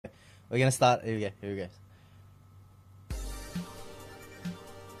We're gonna start. Here we go. Here we go.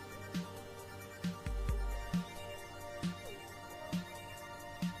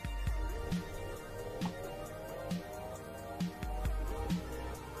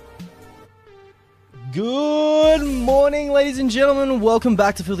 Good morning, ladies and gentlemen. Welcome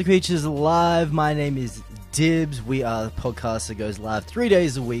back to Filthy Creatures Live. My name is Dibs. We are the podcast that goes live 3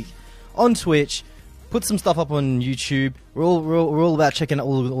 days a week on Twitch. Put some stuff up on YouTube. We're all about checking out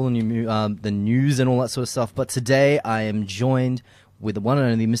all the new the news and all that sort of stuff. But today I am joined with the one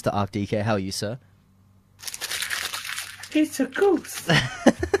and only Mr. Ark DK. How are you, sir? It's a goose.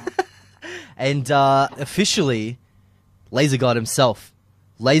 And officially, Laser God himself.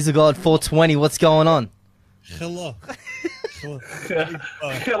 Laser God 420, what's going on? Hello. Hello.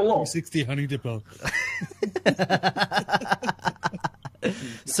 Hello. 60 honey dipper.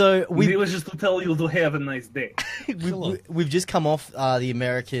 So Needless just to tell you to have a nice day. we've just come off the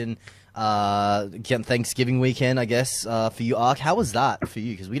American Thanksgiving weekend, I guess, for you, Ark. How was that for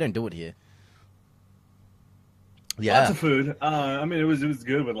you? Because we don't do it here. Yeah. Lots of food. I mean, it was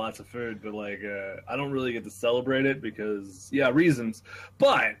good with lots of food, but like, I don't really get to celebrate it because, reasons.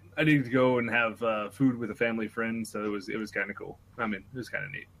 But I need to go and have food with a family friend, so it was kind of cool. I mean, it was kind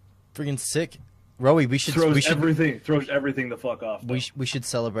of neat. Freaking sick, Rowie. We should throws everything the fuck off. We should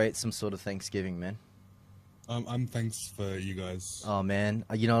celebrate some sort of Thanksgiving, man. I'm thanks for you guys. Oh man,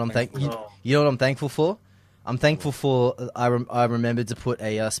 you know what you know what I'm thankful for? I'm thankful for I remembered to put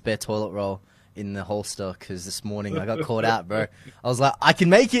a spare toilet roll in the holster because this morning I got caught out, bro. I was like, I can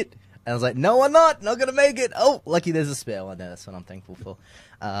make it, and I was like, no, I'm not gonna make it. Oh, lucky there's a spare one there. That's what I'm thankful for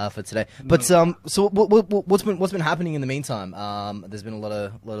today. But so what's been happening in the meantime? There's been a lot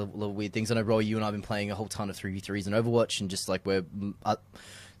of weird things. I know, Roy, you and I've been playing a whole ton of 3v3s in Overwatch, and just like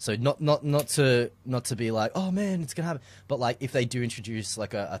so not to be like, oh man, it's gonna happen, but like if they do introduce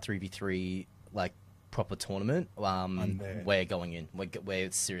like a 3v3 like proper tournament, we're going in.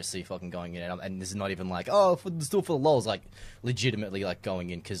 We're seriously fucking going in, and this is not even like still for the lols, like legitimately like going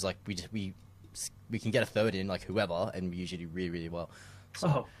in because like we can get a third in like whoever, and we usually do really well.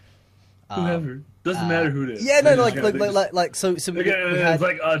 So, whoever doesn't matter who it is. Yeah, no, so we had,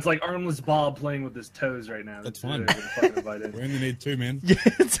 it's like armless Bob playing with his toes right now. That's fine. We We only need two, man. yeah.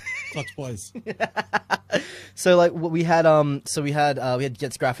 Clutch plays. So like what we had we had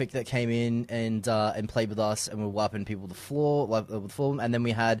Gets Graphic that came in and played with us, and we were wiping people the floor, and then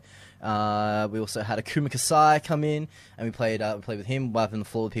we also had Akuma Kasai come in, and we played with him, wiping the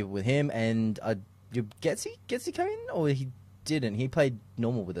floor with people with him, and Getsy came in, or he didn't. He played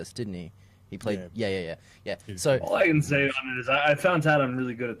normal with us, didn't he? He played yeah. So all I can say on it is I found out I'm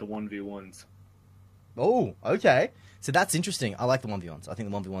really good at the 1v1s. Oh, okay. So that's interesting. I like the 1v1s. I think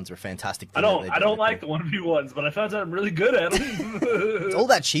the 1v1s are a fantastic thing. I don't like the 1v1s, but I found out I'm really good at them. It's all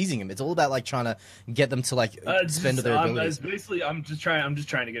about cheesing them. It's all about like trying to get them to like spend their abilities. Basically, I'm just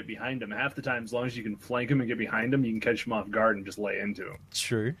trying to get behind them. Half the time, as long as you can flank them and get behind them, you can catch them off guard and just lay into them.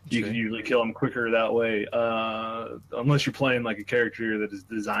 True. You can usually kill them quicker that way, unless you're playing like a character that is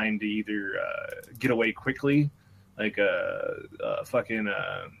designed to either get away quickly, like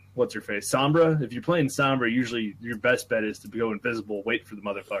what's her face? Sombra. If you're playing Sombra, usually your best bet is to go invisible, wait for the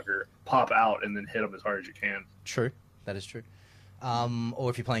motherfucker, pop out, and then hit them as hard as you can. True. That is true. Or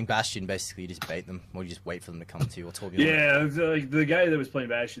if you're playing Bastion, basically you just bait them, or you just wait for them to come to you or talk. Yeah, like the guy that was playing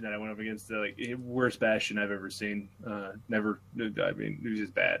Bastion that I went up against, like worst Bastion I've ever seen. Never. I mean, it was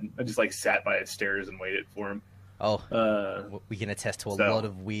just bad. I just like sat by his stairs and waited for him. Oh, we can attest to a lot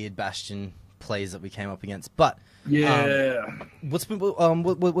of weird Bastion plays that we came up against, but what's been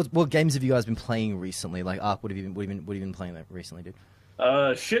what games have you guys been playing recently? Like Ark, what have you been playing recently, dude?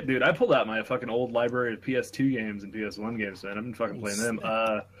 Shit, dude, I pulled out my fucking old library of PS2 games and PS1 games, man. I've been fucking playing them.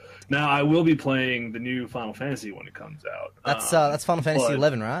 Now I will be playing the new Final Fantasy when it comes out. That's Final Fantasy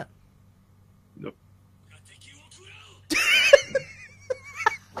 11, right? Nope.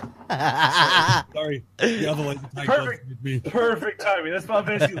 Sorry, the other lady Perfect timing. That's Final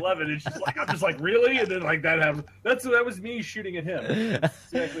Fantasy 11. It's just like I'm just like really, and then like that happened. That was me shooting at him.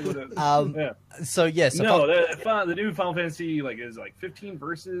 That's exactly what it is. Yeah. So yes. The new Final Fantasy like is like 15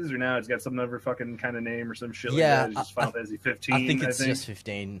 verses, or now it's got some other fucking kind of name or some shit. Yeah, like that. It's just Final Fantasy 15. I think it's just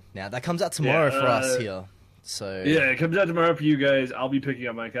 15 now. That comes out tomorrow for us here. So yeah, it comes out tomorrow for you guys. I'll be picking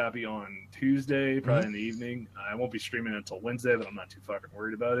up my copy on Tuesday, probably in the evening. I won't be streaming until Wednesday, but I'm not too fucking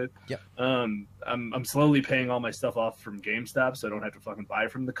worried about it. Yep. I'm slowly paying all my stuff off from GameStop, so I don't have to fucking buy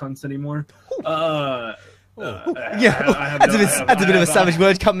from the cunts anymore. That's a bit of a savage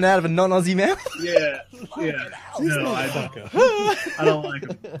word coming out of a non-Aussie mouth. Yeah. No, I don't like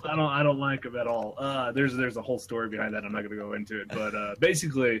him. I don't like him at all. There's a whole story behind that. I'm not going to go into it, but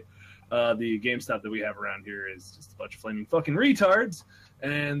basically, the GameStop that we have around here is just a bunch of flaming fucking retards,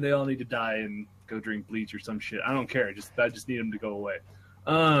 and they all need to die and go drink bleach or some shit. I don't care. I just need them to go away.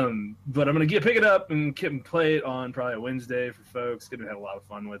 But I'm gonna pick it up and play it on probably a Wednesday for folks. Gonna have a lot of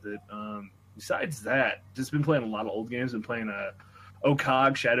fun with it. Besides that, just been playing a lot of old games. Been playing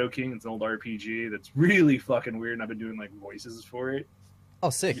OCOG Shadow King. It's an old RPG that's really fucking weird, and I've been doing like voices for it. Oh,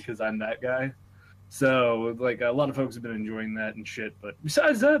 sick. Because I'm that guy. So, like, a lot of folks have been enjoying that and shit. But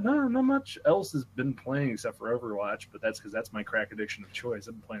besides that, not much else has been playing except for Overwatch. But that's because that's my crack addiction of choice.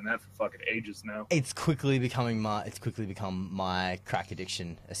 I've been playing that for fucking ages now. It's quickly become my crack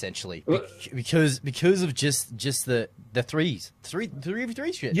addiction, essentially, because of just the threes, three v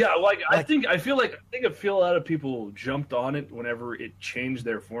three shit. Yeah, I think a lot of people jumped on it whenever it changed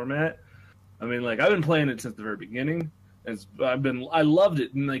their format. I mean, like, I've been playing it since the very beginning. I loved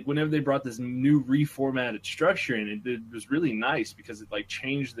it, and like whenever they brought this new reformatted structure in, it was really nice because it like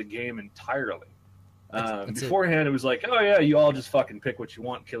changed the game entirely. Beforehand, it was like, oh yeah, you all just fucking pick what you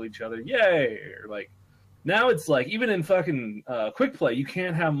want, kill each other, yay! Or like now it's like even in fucking quick play, you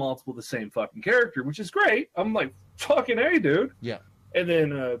can't have multiple the same fucking character, which is great. I'm like, fucking hey, dude. Yeah. And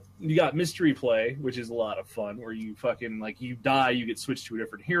then you got mystery play, which is a lot of fun, where you fucking like you die, you get switched to a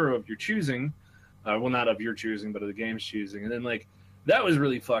different hero of your choosing. Well, not of your choosing, but of the game's choosing. And then, like, that was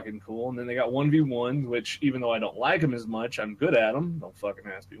really fucking cool. And then they got 1v1, which, even though I don't like them as much, I'm good at them. Don't fucking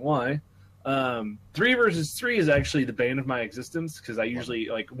ask me why. 3 versus 3 is actually the bane of my existence, because I usually,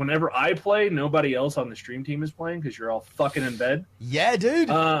 like, whenever I play, nobody else on the stream team is playing, because you're all fucking in bed. Yeah, dude.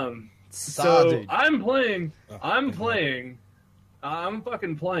 Dude. I'm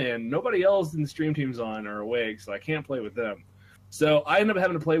fucking playing. Nobody else in the stream team's on or awake, so I can't play with them. So I end up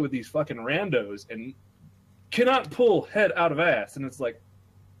having to play with these fucking randos and cannot pull head out of ass. And it's like,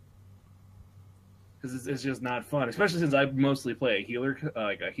 because it's just not fun, especially since I mostly play a healer,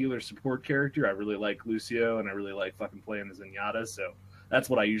 like a healer support character. I really like Lucio, and I really like fucking playing as Zenyatta. So that's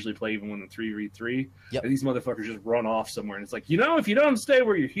what I usually play even when I'm 3v3. Yep. And these motherfuckers just run off somewhere. And it's like, if you don't stay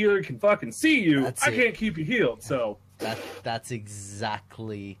where your healer can fucking see you, I can't keep you healed. So that's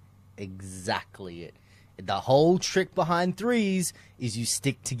exactly it. The whole trick behind threes is you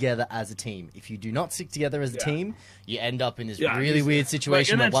stick together as a team. If you do not stick together as a team, you end up in this really weird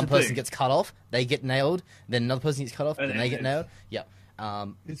situation where one person gets cut off, they get nailed, then another person gets cut off, then they get nailed. Yeah.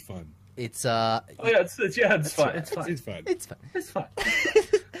 It's fun. It's it's fun. It's fun.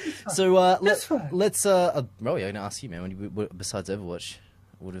 So let's you're gonna ask you, man. Besides Overwatch,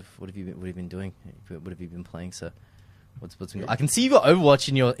 what have you been doing? What have you been playing? So what's been? I can see you got Overwatch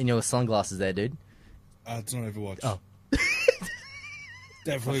in your sunglasses there, dude. It's not Overwatch. Oh.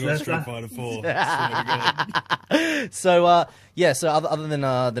 Definitely not Street Fighter 4. So other than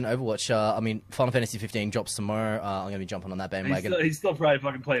Overwatch, I mean, Final Fantasy 15 drops tomorrow. I'm gonna be jumping on that bandwagon. He's still probably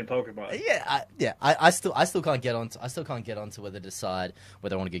fucking playing Pokemon. I still can't get onto whether to decide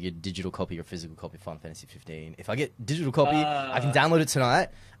whether I want to get a digital copy or a physical copy of Final Fantasy 15. If I get digital copy, I can download it tonight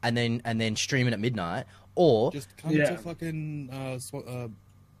and then stream it at midnight, or just come to fucking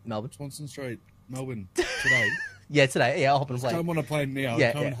Melbourne, Swanston Street, Melbourne today. Today. Yeah, I'll hop and play. Come on a plane now.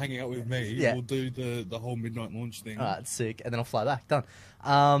 Yeah, come and hang out with me. Yeah. We'll do the whole midnight launch thing. Alright, sick. And then I'll fly back. Done.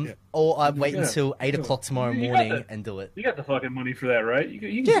 Or I wait until 8 o'clock tomorrow morning and do it. You got the fucking money for that, right? You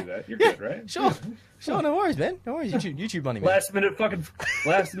can do that. You're good, right? Sure. No worries, man. No worries. YouTube money, man. Last minute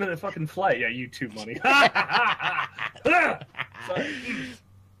fucking flight. Yeah, YouTube money. Sorry.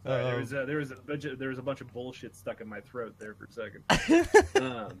 There was a bunch of bullshit stuck in my throat there for a second.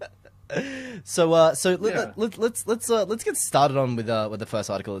 So let's get started on with the first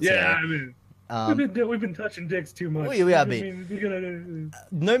article. I mean, we've been touching dicks too much. We have been.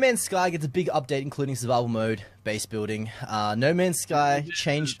 No Man's Sky gets a big update, including survival mode, base building. No Man's Sky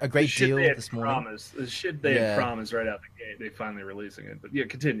changed a great deal this morning. The shit they had promised right out the gate, they finally releasing it. But yeah,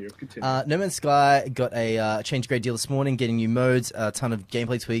 continue. No Man's Sky got a changed a great deal this morning, getting new modes, a ton of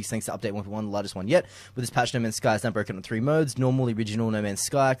gameplay tweaks thanks to update 1.1, the largest one yet. With this patch, No Man's Sky is now broken into 3 modes: normal, original, No Man's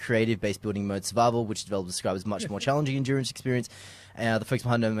Sky, creative, base building mode, survival, which developers describe as much more challenging endurance experience. The folks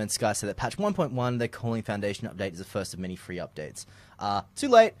behind No Man's Sky said that patch 1.1, they're calling Foundation update, is the first of many free updates. Too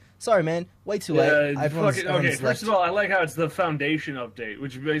late. Sorry, man. Way too late. First of all, I like how it's the Foundation update,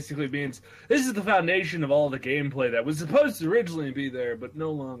 which basically means this is the foundation of all the gameplay that was supposed to originally be there, but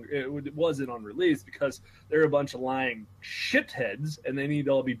no longer it wasn't on release because they're a bunch of lying shitheads, and they need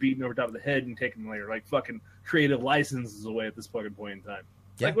to all be beaten over top of the head and taken their fucking creative licenses away at this fucking point in time.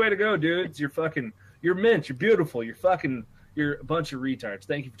 Yeah. Way to go, dudes. You're mint. You're beautiful. You're a bunch of retards.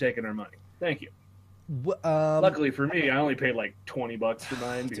 Thank you for taking our money. Thank you. Luckily for me, I only paid like $20 for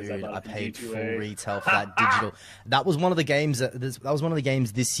mine because Dude, I bought I it from paid full D2A. retail for that digital. That was one of the games that was one of the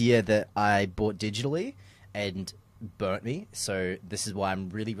games this year that I bought digitally and burnt me. So this is why I'm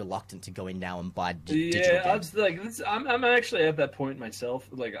really reluctant to go in now and buy digital Yeah, games. I'm actually at that point myself.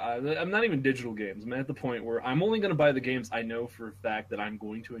 Like I'm not even digital games. I'm at the point where I'm only going to buy the games I know for a fact that I'm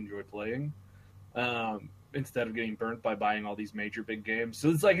going to enjoy playing. Instead of getting burnt by buying all these major big games. So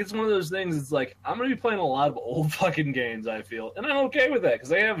it's one of those things. It's like I'm gonna be playing a lot of old fucking games. I feel, and I'm okay with that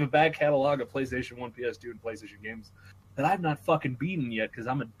because I have a back catalog of PlayStation 1, PS2, and PlayStation games that I've not fucking beaten yet because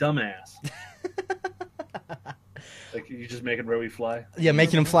I'm a dumbass. Like you just making Rowie fly. Yeah,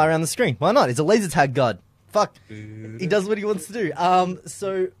 making him fly around the screen. Why not? He's a laser tag god. Fuck, he does what he wants to do.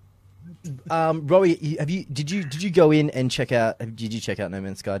 Rowie, did you go in and check out? Did you check out No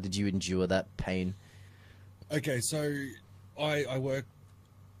Man's Sky? Did you endure that pain? Okay, so I work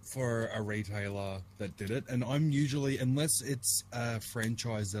for a retailer that did it, and I'm usually, unless it's a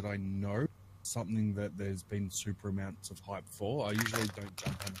franchise that I know, something that there's been super amounts of hype for, I usually don't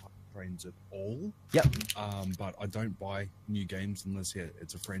jump on hype trains at all. Yep. But I don't buy new games unless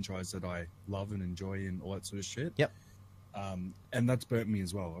it's a franchise that I love and enjoy and all that sort of shit. Yep. And that's burnt me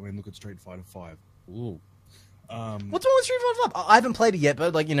as well. I mean, look at Street Fighter V. Ooh. What's wrong with Street Fighter 5? I haven't played it yet,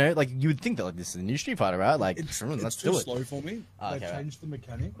 but you would think that this is a new Street Fighter, right? Like, it's let's too do it. slow for me. Okay, They've right. changed the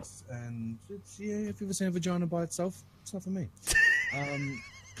mechanics, and if you've ever seen a vagina by itself, it's not for me.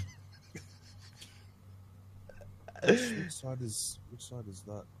 Which side is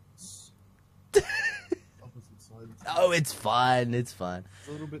that? It's opposite side. Oh, it's fine. It's fine. It's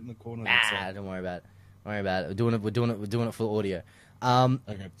a little bit in the corner. Nah, don't worry about it. Don't worry about it. We're doing it for audio.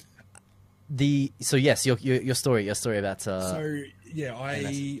 Okay. So yes, your story about So yeah,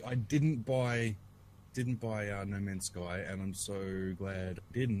 I didn't buy No Man's Sky, and I'm so glad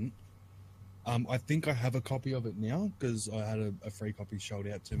I didn't. I think I have a copy of it now because I had a free copy shelled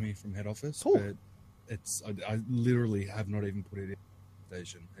out to me from head office. Cool. But I literally have not even put it in the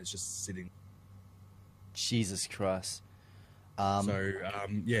station. It's just sitting. Jesus Christ.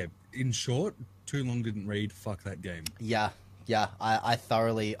 Yeah. In short, too long didn't read. Fuck that game. Yeah. I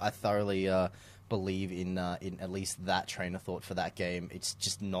thoroughly believe in at least that train of thought for that game. It's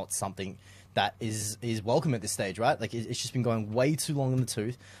just not something that is welcome at this stage, right? Like it's just been going way too long in the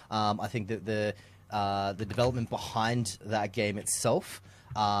tooth. I think that the development behind that game itself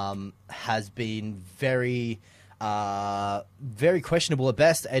has been very questionable at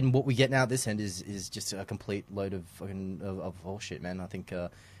best, and what we get now at this end is just a complete load of fucking of bullshit, man. I think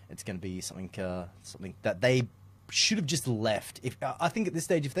it's going to be something that they should have just left. I think at this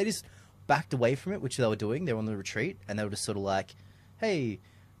stage, if they just backed away from it, which they were doing, they were on the retreat, and they were just sort of like, "Hey,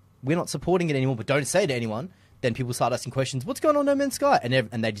 we're not supporting it anymore, but don't say it to anyone." Then people start asking questions. What's going on, No Man's Sky?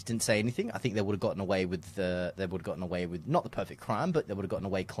 And they just didn't say anything. I think they would have gotten away with not the perfect crime, but they would have gotten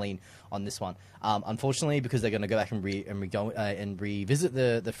away clean on this one. Unfortunately, because they're going to go back and revisit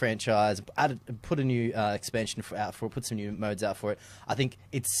the franchise, put a new expansion out for it, put some new modes out for it. I think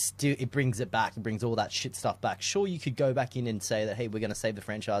it brings it back. It brings all that shit stuff back. Sure, you could go back in and say that, hey, we're going to save the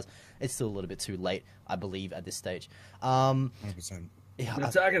franchise. It's still a little bit too late, I believe, at this stage. 100%. Yeah,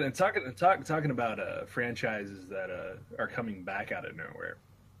 talking about franchises that are coming back out of nowhere.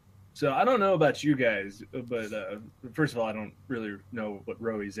 So I don't know about you guys, but first of all, I don't really know what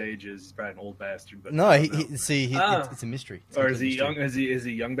Rowie's age is. He's probably an old bastard. But no, it's a mystery. Or is he young? Is he a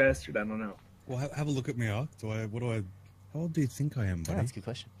young bastard? I don't know. Well, have a look at me, Ark. How old do you think I am, buddy? That's a good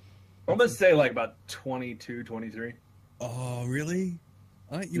question. I'm gonna say like about 22, 23. Oh, really?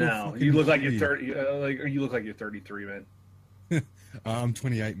 No, you look like you're 30. You look like you're 33, man. I'm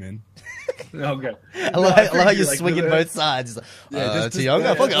 28, man. Okay. I love how you're swinging both sides. It's too young.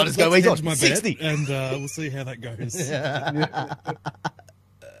 Fuck it, I'll just go wait on 60. And we'll see how that goes.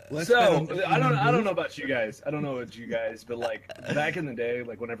 So I don't know about you guys. I don't know about you guys, but like back in the day,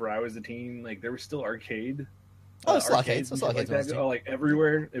 like whenever I was a teen, like there was still arcade. Arcades. Like that, like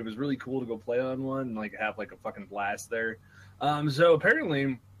everywhere. It was really cool to go play on one and like have like a fucking blast there. So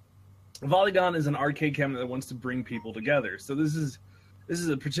apparently, Polygon is an arcade cabinet that wants to bring people together. So this is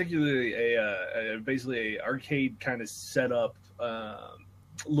a particularly basically a arcade kind of setup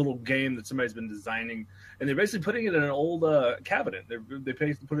little game that somebody's been designing, and they're basically putting it in an old cabinet. They put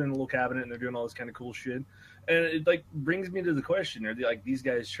it in a little cabinet, and they're doing all this kind of cool shit. And it like brings me to the question: are they, like, these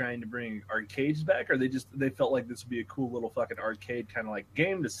guys trying to bring arcades back, or they felt like this would be a cool little fucking arcade kind of like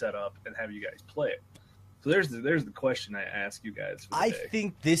game to set up and have you guys play it? So there's the question I ask you guys for the day.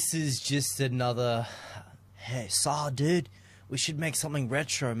 think this is just another, hey, dude, we should make something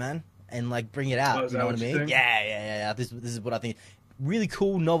retro, man, and like bring it out. Oh, is you that know what I what you mean? think? Yeah. This is what I think. really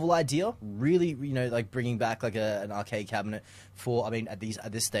cool, novel idea. Really, you know, like bringing back like an arcade cabinet for. I mean, at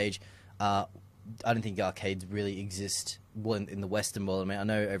this stage, I don't think arcades really exist well in the Western world. I mean, I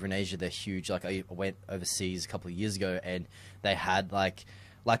know over in Asia they're huge. Like I went overseas a couple of years ago, and they had like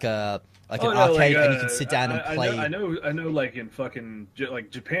an arcade, and you can sit down and play. I know, like in fucking like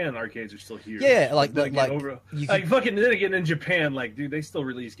Japan, arcades are still huge. Yeah, like fucking then again in Japan, like dude, they still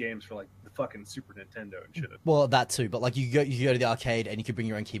release games for like the fucking Super Nintendo and shit. Well, that too, but like you go to the arcade and you could bring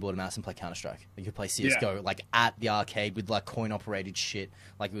your own keyboard and mouse and play Counter Strike. You could play CS:GO like at the arcade with like coin operated shit.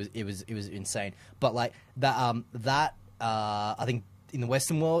 Like it was insane. But like that I think. In the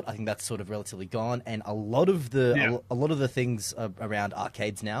Western world, I think that's sort of relatively gone, and a lot of the things around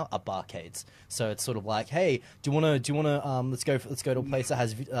arcades now are barcades. So it's sort of like, hey, do you want to let's go to a place that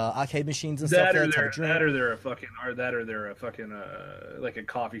has arcade machines and stuff. Or they're a fucking like a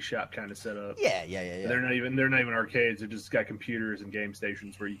coffee shop kind of setup. Yeah. They're not even arcades. They're just got computers and game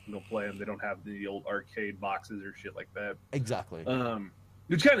stations where you can go play them. They don't have the old arcade boxes or shit like that. Exactly.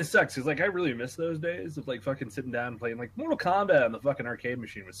 Which kind of sucks, because like I really miss those days of like fucking sitting down and playing like Mortal Kombat on the fucking arcade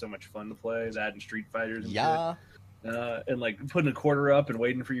machine was so much fun to play. That and Street Fighters and shit. And like putting a quarter up and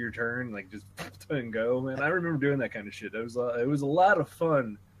waiting for your turn, like just and go, man. I remember doing that kind of shit. It was a lot of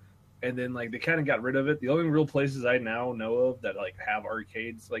fun. And then like they kind of got rid of it. The only real places I now know of that like have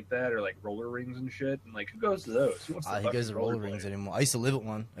arcades like that are like roller rings and shit. And like who goes to those? Who goes to roller rings anymore? I used to live at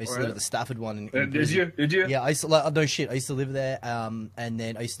one. I used to live at the Stafford one. Did you? Yeah, I used to no shit. I used to live there. And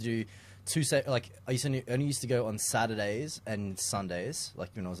then I used to do only used to go on Saturdays and Sundays, like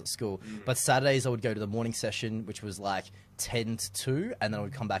when I was at school. But Saturdays I would go to the morning session, which was like 10 to 2, and then I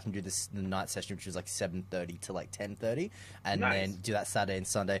would come back and do the night session, which was like 7:30 to like 10:30, and then do that Saturday and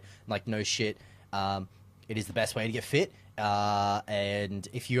Sunday. Like no shit, it is the best way to get fit. And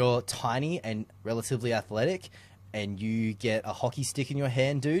if you're tiny and relatively athletic, and you get a hockey stick in your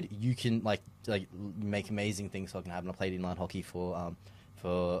hand, dude, you can like make amazing things fucking happen. I played inline hockey for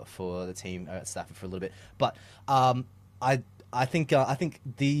the team at Stafford for a little bit, but I think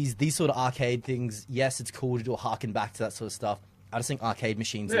these sort of arcade things, yes, it's cool to do a harken back to that sort of stuff. I just think arcade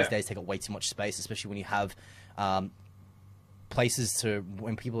machines these days take up way too much space, especially when you have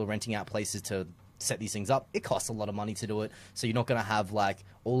when people are renting out places to set these things up. It costs a lot of money to do it, so you're not going to have like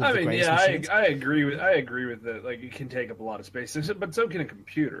all of the greatest machines. I agree with that. Like it can take up a lot of space, but so can a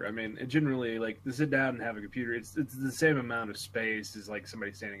computer. I mean, generally, like to sit down and have a computer, it's the same amount of space as like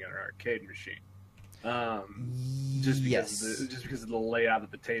somebody standing at an arcade machine. Just because of the layout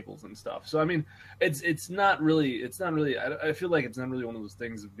of the tables and stuff. So I mean, it's not really. I feel like it's not really one of those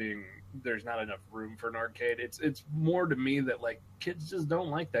things of being there's not enough room for an arcade. It's more to me that like kids just don't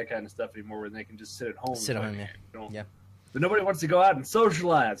like that kind of stuff anymore, when they can just sit at home. Yeah. But nobody wants to go out and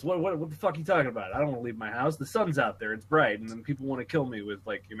socialize. What the fuck are you talking about? I don't want to leave my house. The sun's out there. It's bright, and then people want to kill me with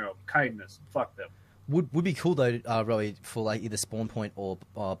like kindness. Fuck them. Would be cool though, Rowie, for like either Spawn Point or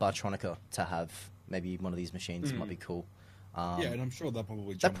Bartronica to have maybe one of these machines. Might be cool. Yeah, and I'm sure they'll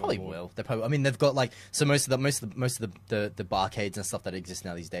probably. They probably will. I mean, they've got like most of the barcades and stuff that exist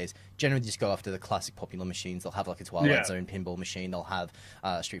now these days generally just go after the classic popular machines. They'll have like a Twilight Zone pinball machine. They'll have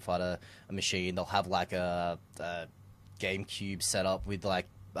a Street Fighter machine. They'll have like a GameCube set up with like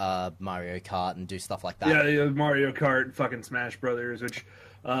Mario Kart and do stuff like that. Yeah, Mario Kart, fucking Smash Brothers, which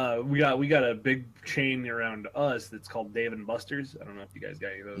we got a big chain around us that's called Dave and Buster's. I don't know if you guys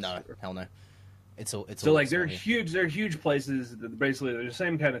got any of those. No, hell no. It's so like they're huge. They're huge places. Basically, they're the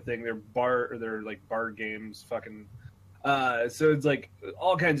same kind of thing. They're like bar games. Fucking. So it's like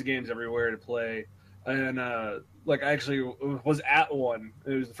all kinds of games everywhere to play. And like I actually was at one.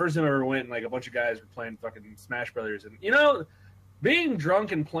 It was the first time I ever went, and like a bunch of guys were playing fucking Smash Brothers. And being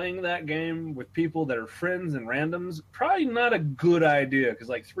drunk and playing that game with people that are friends and randoms, probably not a good idea, because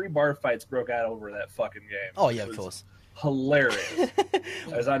like 3 bar fights broke out over that fucking game. Oh yeah, of course. Hilarious.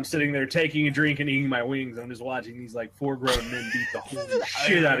 As I'm sitting there taking a drink and eating my wings, I'm just watching these like 4 grown men beat the whole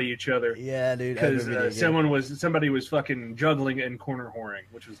shit out of each other. Yeah, dude. Because somebody was fucking juggling and corner whoring,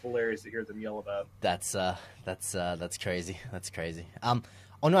 which was hilarious to hear them yell about. That's crazy. That's crazy. On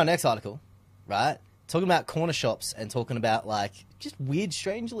to our next article, right? Talking about corner shops and talking about like just weird,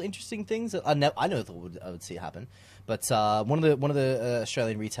 strange, interesting things that I never thought I would see happen. But one of the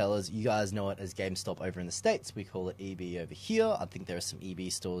Australian retailers, you guys know it as GameStop over in the States. We call it EB over here. I think there are some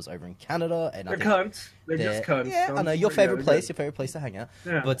EB stores over in Canada. And they're cunts. They're just cunts. Yeah, I know your favorite place to hang out.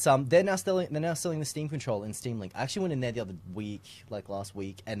 Yeah. But they're now selling the Steam Controller in Steam Link. I actually went in there the other week, like last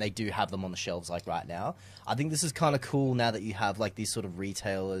week, and they do have them on the shelves like right now. I think this is kind of cool now that you have like these sort of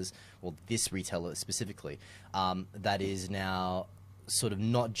retailers, well, this retailer specifically, that is now sort of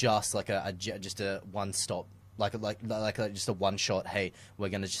not just like just a one-stop just a one shot. Hey, we're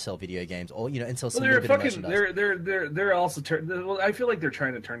gonna just sell video games, or and sell Well, some they're little bit of fucking. merchandise. They're also. Well, I feel like they're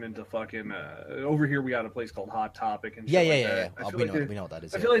trying to turn into fucking. Over here, we got a place called Hot Topic and shit like that. Oh, we know what that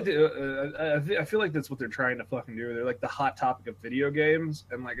is. I feel like I feel like that's what they're trying to fucking do. They're like the Hot Topic of video games,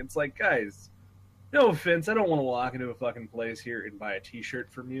 and like it's like, guys, no offense, I don't want to walk into a fucking place here and buy a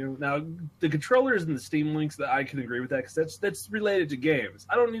T-shirt from you. Now, the controllers and the Steam links, that I can agree with that because that's related to games.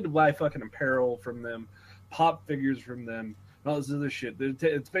 I don't need to buy fucking apparel from them, pop figures from them, and all this other shit.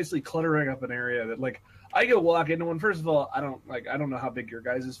 It's basically cluttering up an area that, like, I go walk into one. First of all, I don't know how big your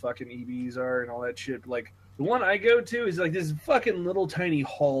guys' fucking EBs are and all that shit. But, like, the one I go to is like this fucking little tiny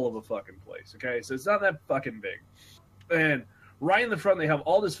hall of a fucking place. Okay, so it's not that fucking big, and right in the front, they have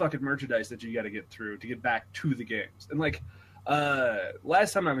all this fucking merchandise that you got to get through to get back to the games. And like,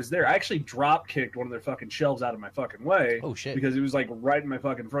 last time I was there, I actually drop kicked one of their fucking shelves out of my fucking way. Oh shit! Because it was like right in my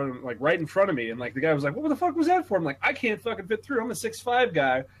fucking front, like right in front of me. And like the guy was like, "What the fuck was that for?" I'm like, "I can't fucking fit through. I'm a 6'5"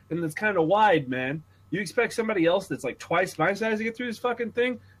 guy, and it's kind of wide, man. You expect somebody else that's like twice my size to get through this fucking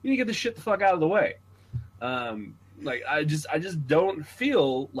thing? You need to get this shit the fuck out of the way." Like I just don't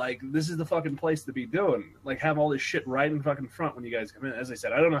feel like this is the fucking place to be doing. Like have all this shit right in fucking front when you guys come in. As I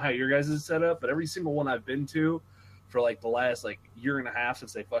said, I don't know how your guys is set up, but every single one I've been to for like the last like year and a half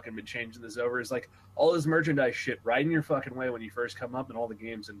since they fucking been changing this over is like all this merchandise shit right in your fucking way when you first come up and all the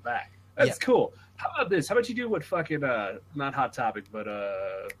games and back. That's cool. How about this? How about you do what fucking not Hot Topic, but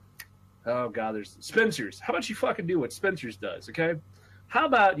oh god, there's Spencer's. How about you fucking do what Spencer's does, okay? How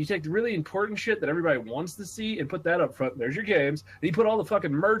about you take the really important shit that everybody wants to see and put that up front? There's your games, and you put all the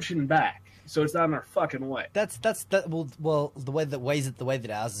fucking merch in back, so it's not in our fucking way. That's well the way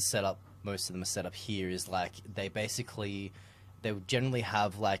that ours is set up, most of them are set up here is like they would generally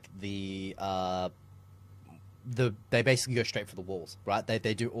have like they basically go straight for the walls, right? They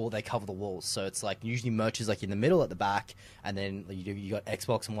cover the walls, so it's like usually merch is like in the middle at the back, and then you got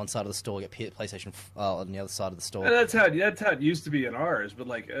Xbox on one side of the store, you get PlayStation on the other side of the store. And that's how it used to be in ours, but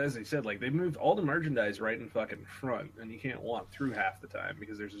like as I said, like they moved all the merchandise right in fucking front, and you can't walk through half the time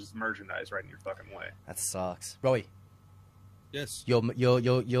because there's just merchandise right in your fucking way. That sucks, Roy. Yes. Your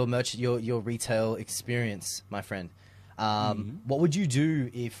retail experience, my friend. What would you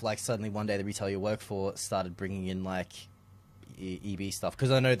do if, like, suddenly one day the retailer you work for started bringing in like EB stuff?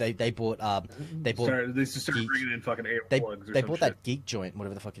 Because I know they bought They started bringing in fucking plugs. They bought that Geek joint,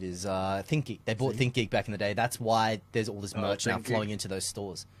 whatever the fuck it is. ThinkGeek. They bought ThinkGeek back in the day. That's why there's all this merch now flowing into those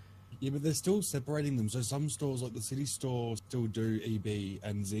stores. Yeah, but they're still separating them. So some stores, like the City Store, still do EB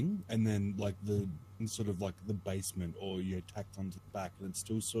and Zing, and then like the sort of like the basement or you're tacked onto the back, and it's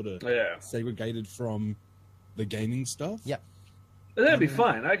still sort of segregated from the gaming stuff. Yeah, that'd be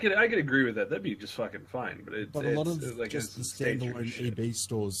fine. I could agree with that. That'd be just fucking fine. But a lot of like just the standalone EB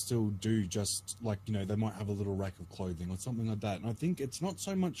stores still do just like they might have a little rack of clothing or something like that. And I think it's not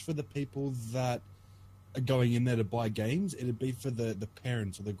so much for the people that are going in there to buy games. It'd be for the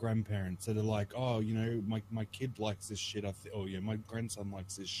parents or the grandparents that are like, oh, my kid likes this shit. My grandson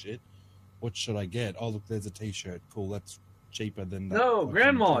likes this shit. What should I get? Oh, look, there's a T-shirt. Cool, that's cheaper than that. No,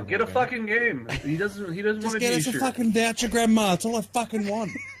 Grandma, get a fucking game. He doesn't want a T-shirt. Just get us a fucking voucher, Grandma. That's all I fucking want.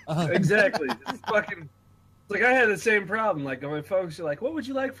 Exactly. Just fucking. Like I had the same problem. Like my folks are like, "What would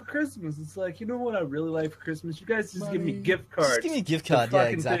you like for Christmas?" It's like, you know what I really like for Christmas? You guys just give me gift cards. Just give me a gift card. Yeah,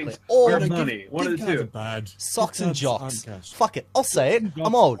 exactly. Things, or money. One of the two. Bad. Socks and jocks. Fuck it. I'll say it.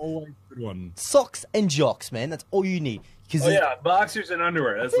 I'm old. Good one. Socks and jocks, man. That's all you need. Oh yeah, boxers and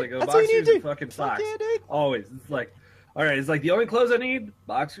underwear. That's like boxers and fucking socks. Yeah, dude. Always. It's like, all right. It's like the only clothes I need: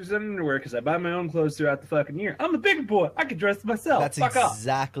 boxers and underwear, because I buy my own clothes throughout the fucking year. I'm a big boy. I can dress myself. That's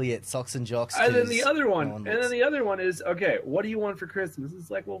exactly it. Socks and jocks. And then the other one. Is okay. What do you want for Christmas?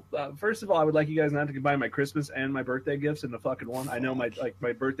 It's like, well, first of all, I would like you guys not to combine my Christmas and my birthday gifts into fucking one. I know my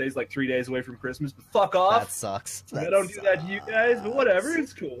birthday's like 3 days away from Christmas, but fuck off. That sucks. I don't do that to you guys, but whatever.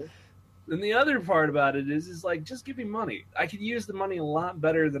 It's cool. And the other part about it is like, just give me money. I could use the money a lot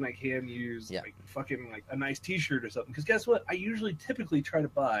better than I can use like fucking like a nice T-shirt or something. Because guess what? I typically try to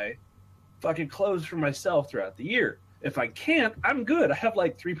buy fucking clothes for myself throughout the year. If I can't, I'm good. I have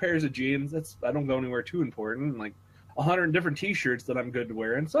like 3 pairs of jeans. I don't go anywhere too important. Like 100 different T-shirts that I'm good to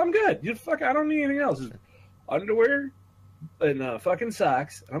wear, and so I'm good. I don't need anything else. Just underwear and fucking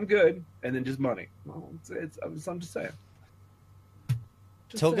socks. And I'm good, and then just money. Well, I'm just saying.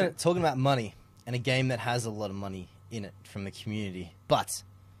 Talking about money and a game that has a lot of money in it from the community, but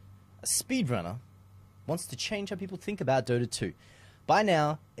a speedrunner wants to change how people think about Dota 2. By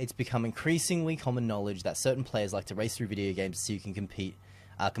now, it's become increasingly common knowledge that certain players like to race through video games so you can complete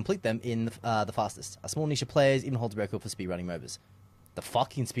them in the fastest. A small niche of players even hold the record for speedrunning MOBAs. the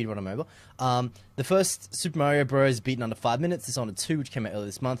fucking speedrun on mobile. The first Super Mario Bros. Beaten under 5 minutes. Dishonored 2, which came out earlier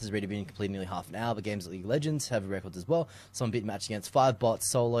this month, has already been completed in nearly half an hour. But games like League of Legends have records as well. Someone beat a match against 5 bots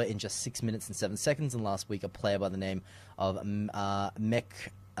solo in just 6 minutes and 7 seconds. And last week, a player by the name of Mecha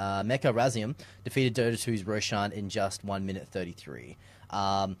Razium defeated Dota 2's Roshan in just 1 minute 33.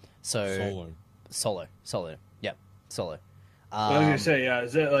 Solo. Yep, solo. I was gonna say, yeah,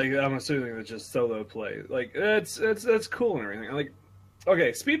 is that like, I'm assuming that's just solo play. Like, that's cool and everything. Like,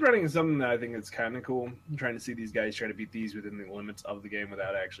 okay, speedrunning is something that I think is kind of cool. I'm trying to see these guys try to beat these within the limits of the game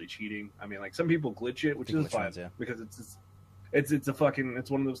without actually cheating. I mean, like, some people glitch it, which is fine, because it's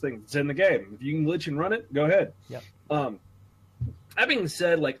one of those things. It's in the game. If you can glitch and run it, go ahead. Yep. That being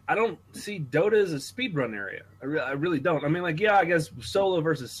said, like, I don't see Dota as a speedrun area. I really don't. I mean, like, yeah, I guess solo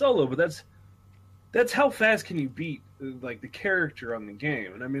versus solo, but that's how fast can you beat, like, the character on the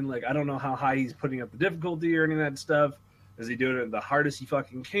game. And I mean, like, I don't know how high he's putting up the difficulty or any of that stuff. Is he doing it the hardest he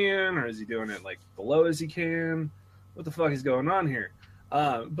fucking can, or is he doing it, like, below as he can? What the fuck is going on here?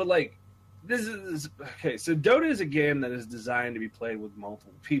 But, like, this is okay. So Dota is a game that is designed to be played with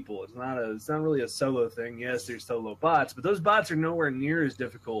multiple people. It's not really a solo thing. Yes, there's solo bots, but those bots are nowhere near as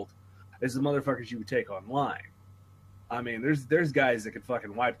difficult as the motherfuckers you would take online. I mean, there's guys that could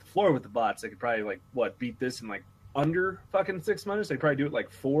fucking wipe the floor with the bots. They could probably, like, beat this in, like, under fucking 6 minutes. They probably do it like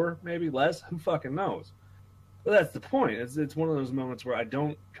 4, maybe less. Who fucking knows? But that's the point. It's one of those moments where I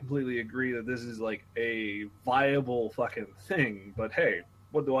don't completely agree that this is, like, a viable fucking thing. But hey,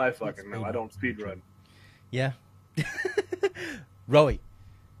 what do I fucking know? I don't speedrun. Yeah. Rowie.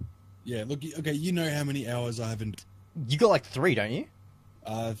 Yeah, look, okay, you know how many hours I haven't... You got like 3, don't you?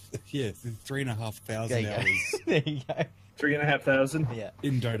 Yeah, 3,500 hours. There you go. 3,500? Yeah.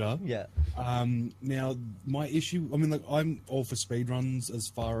 In Dota. Yeah. Now, my issue... I mean, like, I'm all for speedruns as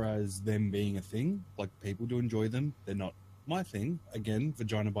far as them being a thing. Like, people do enjoy them. They're not my thing. Again,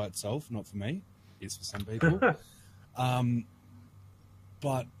 vagina by itself, not for me. It's for some people.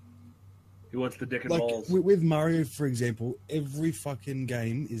 But... He wants the dick and like, balls. With Mario, for example, every fucking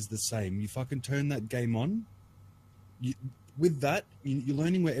game is the same. You fucking turn that game on. With that, you're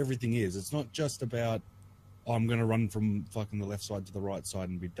learning where everything is. It's not just about, oh, I'm going to run from fucking the left side to the right side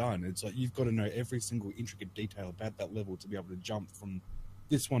and be done. It's like you've got to know every single intricate detail about that level to be able to jump from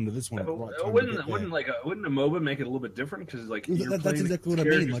this one to this one. Wouldn't a MOBA make it a little bit different? Because like that's exactly what I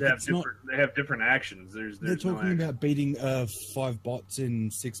mean. Like, they have different actions. They're talking about beating 5 bots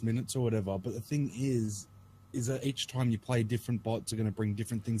in 6 minutes or whatever. But the thing is that each time you play, different bots are going to bring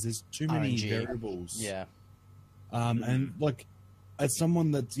different things. There's too many variables. Yeah. And like, as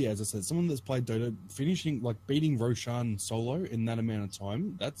someone that's as I said, someone that's played Dota, beating Roshan solo in that amount of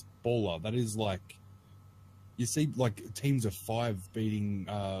time, that's baller. That is like, you see like teams of 5 beating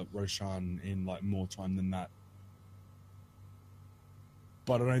Roshan in like more time than that.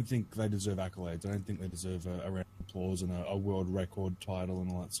 But I don't think they deserve accolades. I don't think they deserve a round of applause and a world record title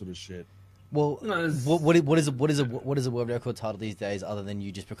and all that sort of shit. Well, what is a world record title these days other than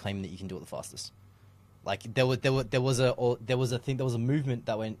you just proclaiming that you can do it the fastest? Like there was a movement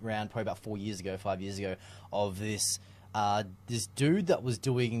that went around probably about 5 years ago of this dude that was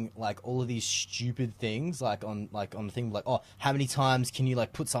doing like all of these stupid things like on the thing like, oh, how many times can you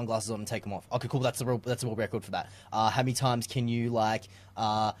like put sunglasses on and take them off? Okay, cool, that's a world record for that. How many times can you like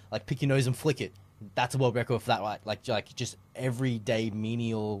pick your nose and flick it? That's a world record for that, right? Like just everyday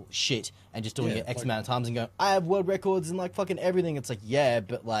menial shit and just doing it X amount of times and going, I have world records and like fucking everything. It's like, yeah,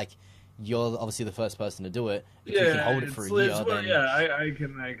 but like, you're obviously the first person to do it. If you can hold it for a year, then...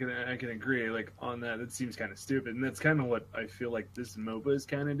 I can agree. Like on that, it seems kind of stupid, and that's kind of what I feel like this MOBA is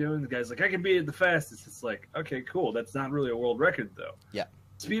kind of doing. The guy's like, I can beat it the fastest. It's like, okay, cool. That's not really a world record, though. Yeah.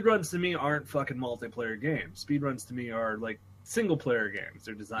 Speedruns to me aren't fucking multiplayer games. Speedruns to me are like single player games.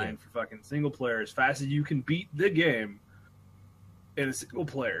 They're designed for fucking single player as fast as you can beat the game in a single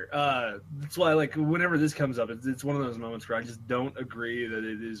player. That's why, like, whenever this comes up, it's one of those moments where I just don't agree that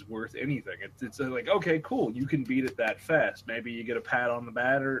it is worth anything. It's like, okay, cool, you can beat it that fast. Maybe you get a pat on the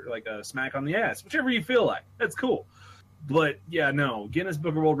back or like a smack on the ass, whichever you feel like. That's cool. But yeah, no, Guinness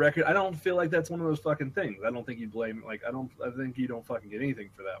Book of World Record, I don't feel like that's one of those fucking things. I don't think you blame, like, I think you don't fucking get anything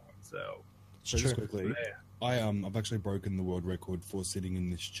for that one. So just quickly, I've actually broken the world record for sitting in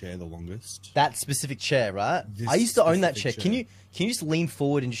this chair the longest. That specific chair, right? I used to own that chair. Can you just lean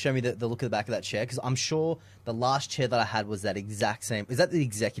forward and just show me the look of the back of that chair? Because I'm sure the last chair that I had was that exact same. Is that the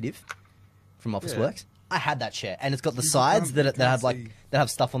executive from Officeworks? I had that chair, and it's got the sides that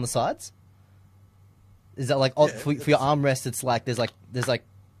have stuff on the sides. Is that like for your armrest? It's like there's like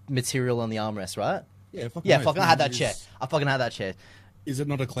material on the armrest, right? Yeah, I had that chair. I fucking had that chair. Is it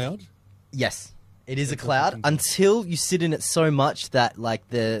not a cloud? Yes. It is a That's cloud fucking- until you sit in it so much that like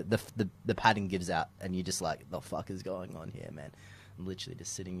the padding gives out, and you're just like, the fuck is going on here, man? I'm literally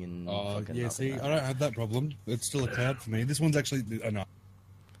just sitting in. Oh, fucking yeah, nothing see, right I don't have that problem. It's still a cloud for me. This one's actually... no.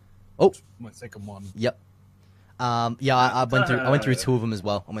 Oh. My second one. Yep. Yeah, I went through two of them as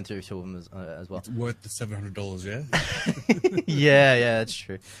well. I went through two of them as well. It's worth the $700, yeah? yeah, that's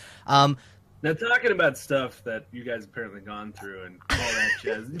true. Now, talking about stuff that you guys apparently gone through and all that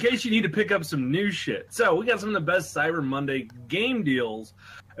jazz, in case you need to pick up some new shit. So, we got some of the best Cyber Monday game deals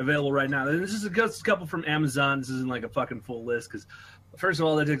available right now. And this is a couple from Amazon. This isn't like a fucking full list because, first of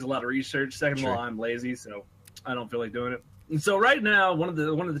all, that takes a lot of research. Second of all, I'm lazy, so I don't feel like doing it. And so, right now, one of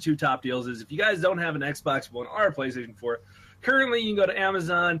the two top deals is if you guys don't have an Xbox One or a PlayStation 4, currently you can go to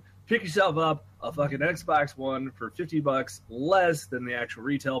Amazon, pick yourself up a fucking Xbox One for $50 less than the actual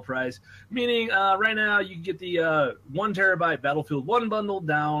retail price. Meaning, right now you can get the 1 terabyte Battlefield 1 bundle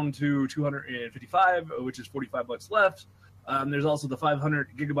down to $255, which is $45 left. There's also the 500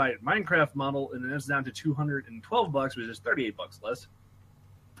 gigabyte Minecraft model, and then it's down to $212, which is $38 less.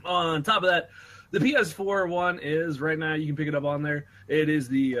 On top of that, the PS4 one is right now. You can pick it up on there. It is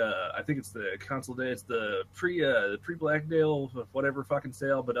the I think it's the console day. It's the pre-Black Deal, whatever fucking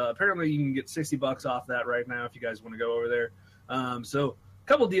sale. But apparently you can get $60 off that right now if you guys want to go over there. So a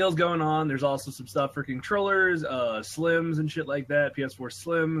couple deals going on. There's also some stuff for controllers, Slims and shit like that. PS4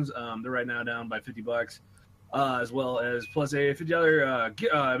 Slims. They're right now down by $50. As well as plus a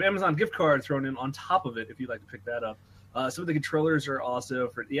 $50 Amazon gift card thrown in on top of it if you'd like to pick that up. Some of the controllers are also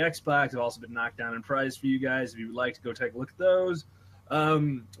for the Xbox have also been knocked down in price for you guys if you would like to go take a look at those.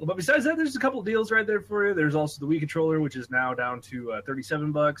 But besides that, there's a couple of deals right there for you. There's also the Wii controller, which is now down to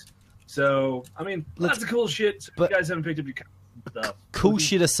 $37. So, I mean, lots of cool shit. So if you guys haven't picked up your stuff. Cool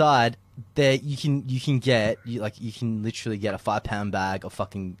shit aside, there you can literally get a 5-pound bag of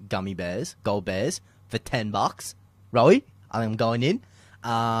fucking gummy bears, gold bears, for $10. Rowie, I'm going in.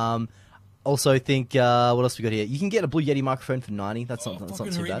 Also think, what else we got here? You can get a Blue Yeti microphone for $90. That's not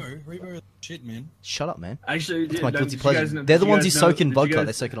too bad. Haribo, shit, man. Shut up, man. Actually, That's my guilty pleasure. They're the ones who soak in vodka.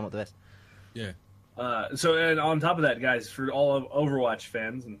 They soak it on with the best. Yeah. And on top of that, guys, for all of Overwatch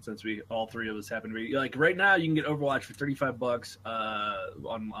fans, and since we all three of us happen to be like right now, you can get Overwatch for $35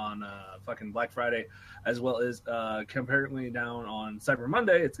 on fucking Black Friday, as well as apparently down on Cyber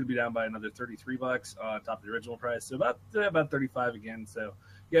Monday. It's gonna be down by another $33 on top of the original price, so about 35 again. So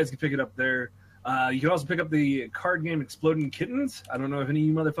you guys can pick it up there. You can also pick up the card game Exploding Kittens. I don't know if any of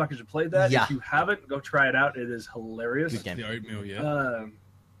you motherfuckers have played that. Yeah. If you haven't, go try it out. It is hilarious. Good game. The oatmeal, yeah.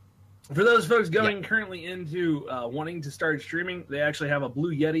 For those folks going currently into wanting to start streaming, they actually have a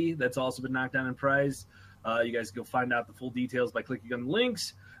Blue Yeti that's also been knocked down in price. You guys can go find out the full details by clicking on the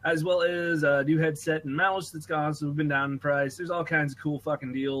links, as well as a new headset and mouse that's also been down in price. There's all kinds of cool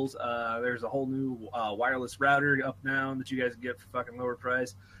fucking deals. There's a whole new wireless router up now that you guys can get for fucking lower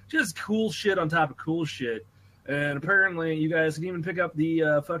price. Just cool shit on top of cool shit. And apparently, you guys can even pick up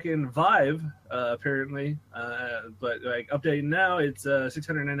the fucking Vive. Apparently, but like updating now, it's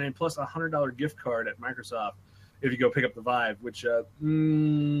 $699 plus a $100 gift card at Microsoft if you go pick up the Vive. Which I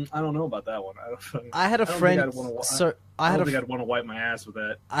don't know about that one. I had a friend. I'd want to wipe my ass with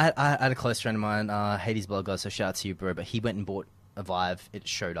that. I had a close friend of mine, Hades Blogger. So shout out to you, bro. But he went and bought a Vive. It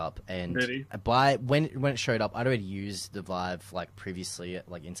showed up, and Did he? when it showed up, I'd already used the Vive like previously at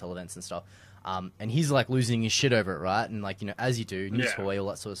like Intel events and stuff. And he's like losing his shit over it, right? And like, you know, as you do, new toy, all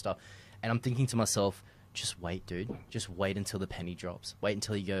that sort of stuff. And I'm thinking to myself, just wait, dude. Just wait until the penny drops. Wait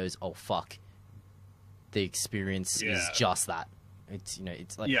until he goes, oh fuck, the experience is just that. It's, you know,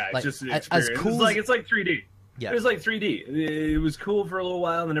 it's like, it's just the as experience. cool It's like 3D. Yeah, it was like 3D. It was cool for a little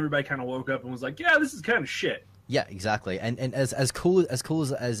while, and then everybody kind of woke up and was like, yeah, this is kind of shit. Yeah, exactly. And as cool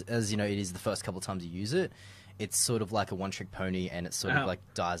as you know, it is the first couple of times you use it. It's sort of like a one-trick pony, and it sort of like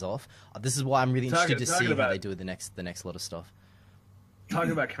dies off. This is why I'm really interested to see how they do with the next lot of stuff.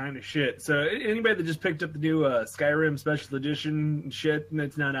 Talking about kind of shit. So anybody that just picked up the new Skyrim Special Edition shit,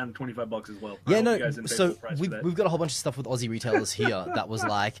 it's now down to $25 as well. Yeah, no. So we've got a whole bunch of stuff with Aussie retailers here that was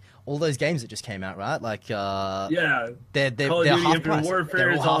like all those games that just came out, right? Like they're Call of Duty half Infinite price. Warfare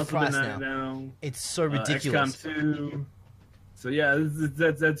They're is all half also price been now. It's so ridiculous. XCOM 2. So yeah,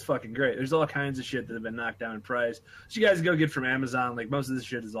 that's fucking great. There's all kinds of shit that have been knocked down in price. So you guys go get from Amazon. Like most of this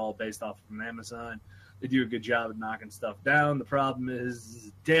shit is all based off from Amazon. They do a good job of knocking stuff down. The problem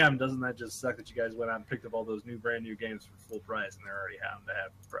is, damn, doesn't that just suck that you guys went out and picked up all those brand new games for full price and they're already having to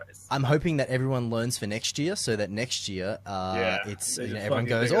have the price? I'm hoping that everyone learns for next year, so that next year, it's everyone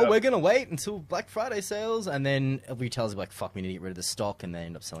goes, we're going to wait until Black Friday sales, and then retailers are like, fuck, we need to get rid of the stock, and they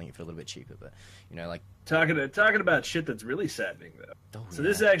end up selling it for a little bit cheaper. But talking about shit that's really saddening though. So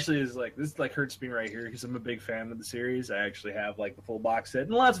this actually is this hurts me right here because I'm a big fan of the series. I actually have the full box set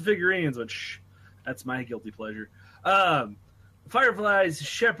and lots of figurines, which that's my guilty pleasure. Firefly's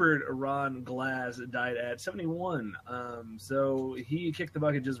shepherd, Ron Glass, died at 71. So he kicked the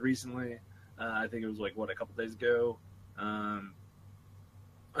bucket just recently. I think it was a couple days ago.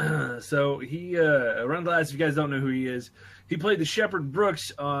 So he, Ron Glass, if you guys don't know who he is, he played the Shepherd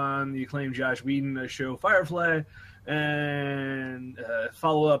Brooks on the acclaimed Joss Whedon show Firefly, and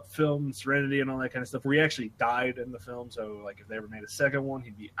follow-up film Serenity and all that kind of stuff, where he actually died in the film. So if they ever made a second one,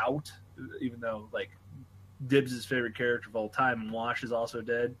 he'd be out, even though Dibbs' favorite character of all time, Wash, is also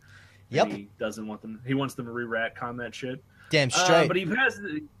dead. Yep. He doesn't want them. He wants them to re-retcon that shit. Damn straight. But he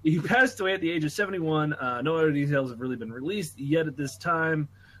passed away at the age of 71. No other details have really been released yet at this time.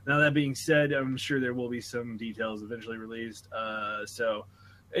 Now, that being said, I'm sure there will be some details eventually released. So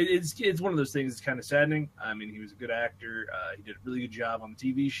it's one of those things that's kind of saddening. I mean, he was a good actor. He did a really good job on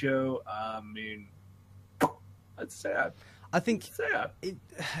the TV show. I mean, that's sad. I think it's sad.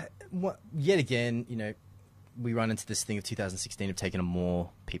 Yet again, we run into this thing of 2016 of taking on more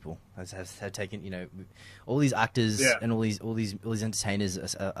people. Have taken, all these actors and all these entertainers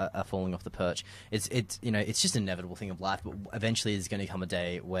are falling off the perch. It's just an inevitable thing of life. But eventually, there's going to come a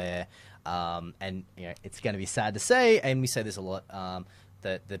day where, it's going to be sad to say, and we say this a lot,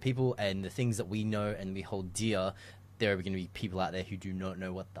 that the people and the things that we know and we hold dear, there are going to be people out there who do not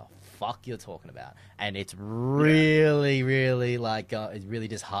know what the fuck you're talking about, and it's really, really it's really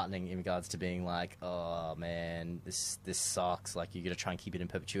disheartening in regards to being oh man, this sucks. You got to try and keep it in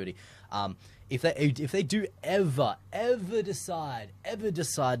perpetuity. If they do ever decide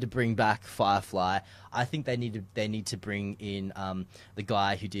to bring back Firefly, I think they need to bring in the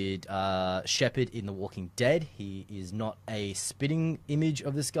guy who did Shepard in The Walking Dead. He is not a spitting image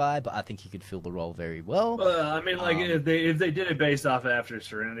of this guy, but I think he could fill the role very well. I mean, if they did it based off After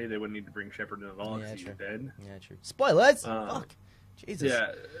Serenity, they wouldn't need to bring Shepard in at all because he's dead. Yeah, true. Spoilers. Fuck. Jesus.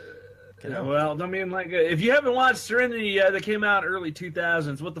 Yeah. Well, I mean, if you haven't watched Serenity that came out early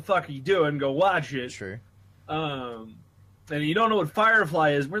 2000s, what the fuck are you doing? Go watch it. True. And you don't know what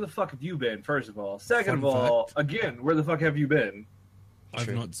Firefly is, where the fuck have you been, first of all? Second of all, again, where the fuck have you been? I've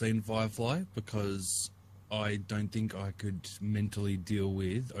not seen Firefly because I don't think I could mentally deal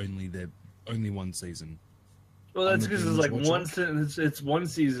with only one season. Well, that's because it's one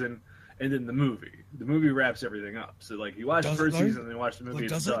season and then the movie. The movie wraps everything up. So, you watch the first season and then you watch the movie,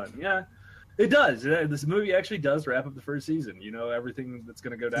 it's done. Yeah, it does. This movie actually does wrap up the first season. Everything that's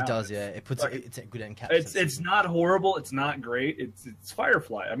going to go down. It does, yeah. It puts it's a good end cap. It's not horrible. It's not great. It's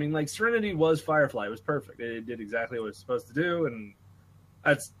Firefly. I mean, Serenity was Firefly. It was perfect. It did exactly what it was supposed to do, and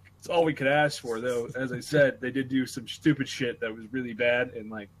that's all we could ask for. Though, as I said, they did do some stupid shit that was really bad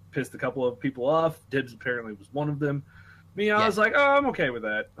and pissed a couple of people off. Dibbs apparently was one of them. I was like, oh, I'm okay with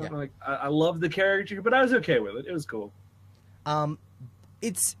that. I'm I love the character, but I was okay with it. It was cool.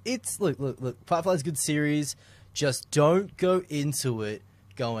 It's look. Firefly's a good series. Just don't go into it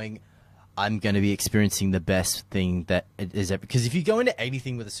going, I'm going to be experiencing the best thing that it is ever. Because if you go into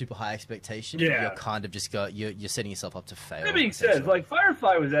anything with a super high expectation, you're kind of just you're setting yourself up to fail. That being said,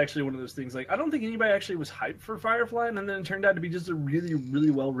 Firefly was actually one of those things. I don't think anybody actually was hyped for Firefly, and then it turned out to be just a really,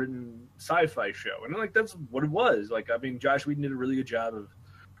 really well written sci-fi show. And that's what it was. I mean, Joss Whedon did a really good job of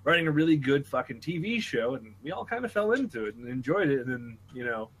writing a really good fucking TV show, and we all kind of fell into it and enjoyed it. And then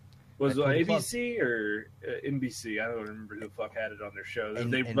was it ABC or NBC? I don't remember who the fuck had it on their show.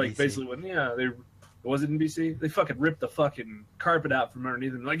 They basically went, was it NBC? They fucking ripped the fucking carpet out from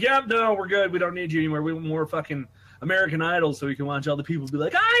underneath them. No, we're good. We don't need you anymore. We want more fucking American Idol so we can watch all the people be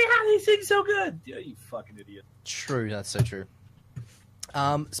like, they sing so good. Yeah, you fucking idiot. True, that's so true.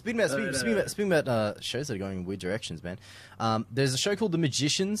 Speaking about shows that are going in weird directions, man. There's a show called The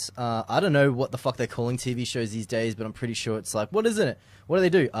Magicians. I don't know what the fuck they're calling TV shows these days, but I'm pretty sure it's what is it? What do they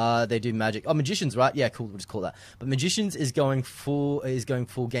do? They do magic. Oh, Magicians, right? Yeah, cool. We'll just call that. But Magicians is going full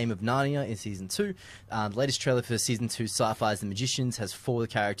Game of Narnia in season 2. The latest trailer for season 2, Sci-Fi's The Magicians, has 4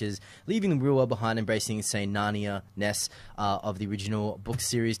 characters leaving the real world behind, embracing insane Narnia-ness of the original book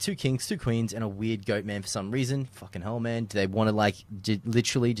series. 2 kings, 2 queens, and a weird goat man for some reason. Fucking hell, man. Do they want to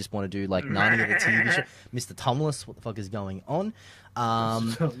literally want to do Narnia the TV show? Mr. Tumulus, what the fuck is going on?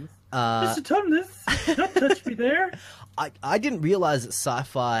 Mr. Tumnus, don't touch me there. I didn't realize that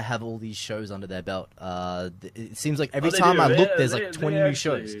Sci-Fi have all these shows under their belt. It seems like every They time do. I look, Yeah, there's they- like 20 they new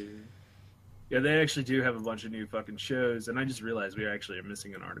actually- shows. Yeah, they actually do have a bunch of new fucking shows, and I just realized we actually are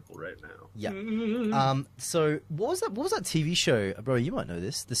missing an article right now. Yeah. So what was that? What was that TV show, bro? You might know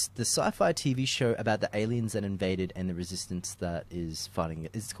this. The Sci-Fi TV show about the aliens that invaded and the resistance that is fighting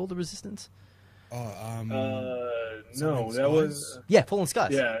it. Is it called the Resistance? Oh, No, Fallen that was. Skies? Yeah, Fallen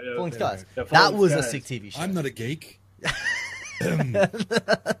Skies. Yeah, Fallen yeah, Skies. yeah, That Fallen was a Skies. sick TV show. I'm not a geek.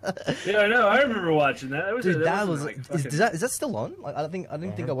 Yeah, I know. I remember watching that. Dude, that was. like, Is fucking- that still on? Like, I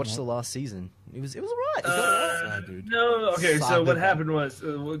didn't think I watched the last season. It was alright. It was alright. Dude. No, okay. So Saga. what happened was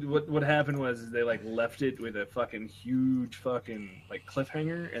what happened was they like left it with a fucking huge fucking like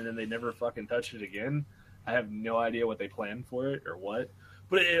cliffhanger, and then they never fucking touched it again. I have no idea what they planned for it or what,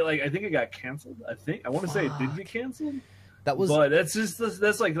 but like I think it got canceled. I want to say it did get canceled. That was. But that's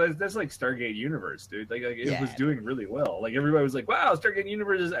like Stargate Universe, dude. Like it Yeah. was doing really well. Like everybody was like, "Wow, Stargate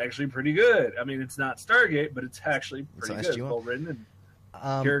Universe is actually pretty good." I mean, it's not Stargate, but it's actually pretty It's good, SG-1. well written, and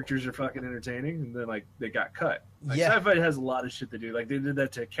Um, characters are fucking entertaining. And then like they got cut. Like, Yeah. Sci-Fi has a lot of shit to do. Like they did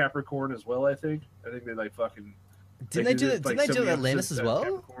that to Capricorn as well. I think they like fucking. didn't like, they do did, that? like, Didn't they so do many Atlantis episodes as to well?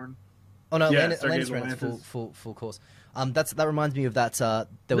 Capricorn. Oh no, Yeah, Atlantis Stargate ran its Atlantis. full course. That reminds me of that.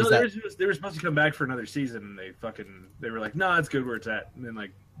 There was No, that. they were supposed to come back for another season, and they were like, "No, it's good where it's at." And then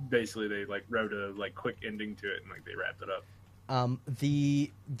like basically they like wrote a like quick ending to it, and like they wrapped it up.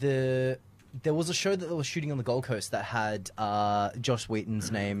 There was a show that they were shooting on the Gold Coast that had Josh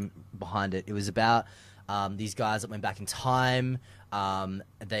Wheaton's name behind it. It was about these guys that went back in time.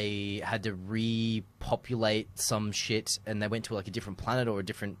 They had to repopulate some shit, and they went to like a different planet or a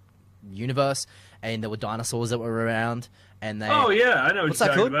different universe, and there were dinosaurs that were around. And they Oh yeah, I know what What's you're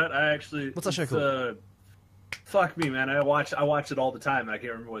that talking called? about. I actually What's that show it's, called? Fuck me, man. I watch it all the time. And I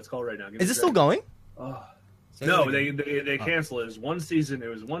can't remember what it's called right now. Give me is a it still second. going? Oh. Say No, that again. they canceled it. It was one season. It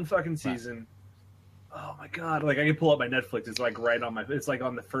was one fucking season. Oh my god! Like I can pull up my Netflix. It's like right on my. It's like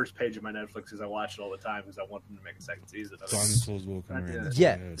on the first page of my Netflix because I watch it all the time because I want them to make a second season of it. Dinosaurs walking God damn around. it.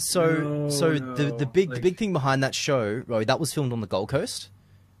 Yeah. Yeah. So No, the no, big like- thing behind that show, right, that was filmed on the Gold Coast.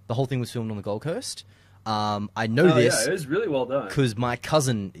 The whole thing was filmed on the Gold Coast. I know Oh, this yeah, it was really well done. because my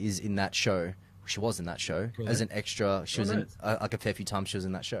cousin is in that show. She was in that show Really? as an extra. She was in nice. like a fair few times. She was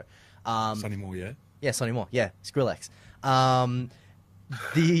in that show. Sonny Moore, yeah. Yeah, Sonny Moore. Yeah, Skrillex.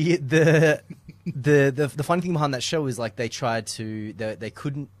 The funny thing behind that show is like they tried to they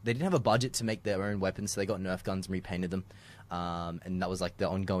didn't have a budget to make their own weapons, so they got Nerf guns and repainted them. And that was like the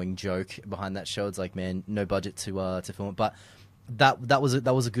ongoing joke behind that show. It's like, man, no budget to film it, but that was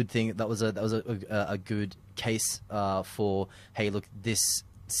a good thing. That was a good case for, hey, look, this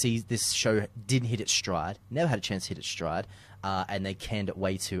show didn't hit its stride, never had a chance to hit its stride, and they canned it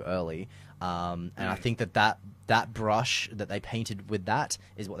way too early. And I think that brush that they painted with that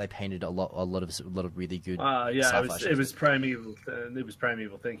is what they painted a lot of really good. Yeah, sci-fi it shows. was Primeval. It was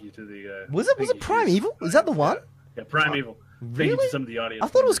Primeval. Thank you to the. Was it thank you to Primeval? the- Is that the one? Yeah, Primeval. Thank you Really? to some of the audience. I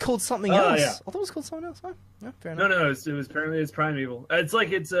thought it was members. called something Oh, else. yeah. I thought it was called something else. Oh, yeah, fair No, enough. no, it was apparently it's Primeval. It's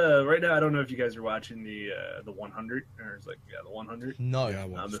like it's right now. I don't know if you guys are watching the 100 or it's like the 100. No. Yeah, I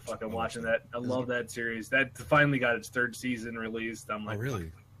I'm watched- just fucking I watching watched that. I love that series. That finally got its third season released. I'm Oh, like,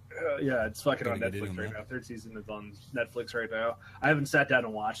 really? yeah, it's fucking on Gotta get in Netflix on right that. now. Third season is on Netflix right now. I haven't sat down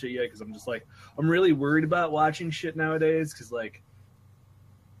and watched it yet because I'm just like, I'm really worried about watching shit nowadays because like,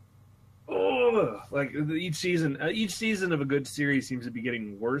 oh, like each season of a good series seems to be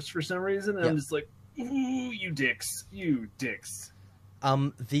getting worse for some reason, and Yeah. I'm just like, ooh, you dicks. The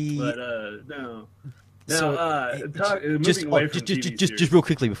But no. Now, So, moving just away from TV just series. real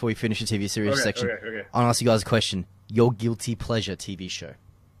quickly before we finish the TV series Okay, section, okay. I'll ask you guys a question. Your guilty pleasure TV show.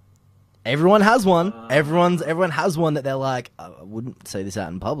 Everyone has one. Everyone has one that they're like, I wouldn't say this out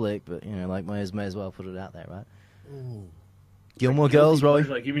in public, but you know, like may as well put it out there, right? Ooh. Gilmore Girls, Roy.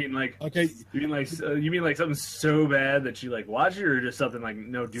 Like you mean like Okay, you mean like something so bad that you like watch it, or just something like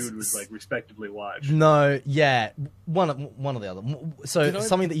no dude would like respectably watch? No, yeah, one or the other. So Did I-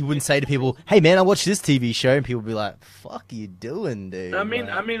 something that you wouldn't say to people, "Hey man, I watched this TV show," and people would be like, "Fuck, you doing, dude?" I mean,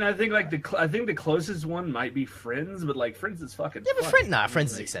 Like- I think like I think the closest one might be Friends, but like Friends is fucking. yeah, but funny.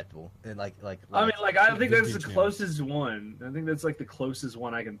 Friends is Like, acceptable. Like, I mean, like I think that's the Disney Channel. closest one. I think that's like the closest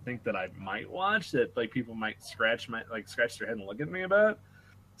one I can think that I might watch that like people might scratch their head and look at me about.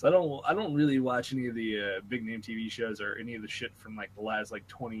 So I don't really watch any of the big name TV shows or any of the shit from like the last like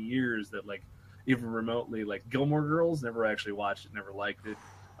 20 years that like even remotely like Gilmore Girls. Never actually watched it. Never liked it.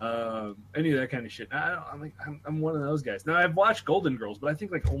 Any of that kind of shit. I'm one of those guys. Now I've watched Golden Girls, but I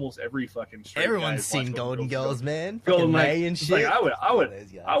think like almost every fucking straight Everyone's guy's seen watched Golden Girls, man. Golden Fucking like, May and it's shit. like Those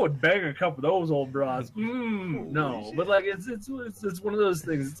guys. I would bang a couple of those old bras. No, shit. but like it's one of those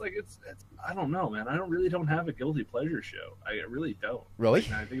things. It's like it's I don't know, man. I don't have a guilty pleasure show. I really don't. Really? Like,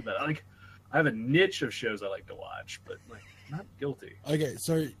 now I think about it. Like I have a niche of shows I like to watch, but like not guilty. Okay,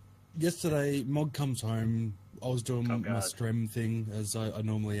 so yesterday, Mog comes home. I was doing Oh, my God. stream thing as I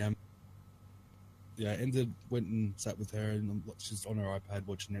normally am. Yeah, went and sat with her, and she's on her iPad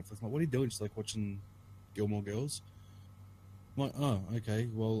watching Netflix. I'm like, what are you doing? She's like, watching Gilmore Girls. I'm like, oh, okay.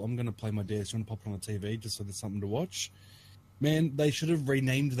 Well, I'm gonna play my DS. You want to pop it on the TV just so there's something to watch? Man, they should have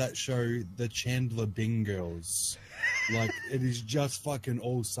renamed that show the Chandler Bing Girls. Like, it is just fucking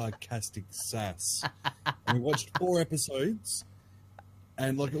all sarcastic sass. And we watched 4 episodes.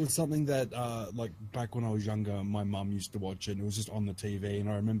 And like it was something that like back when I was younger, my mum used to watch it. And it was just on the TV, and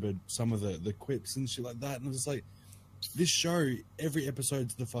I remembered some of the quips and shit like that. And it was like, this show, every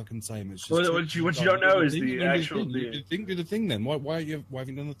episode's the fucking same. It's just What you don't know is the actual do the thing. Then why haven't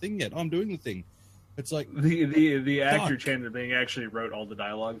you done the thing yet? I'm doing the thing. It's like the actor Fuck. Chandler Bing actually wrote all the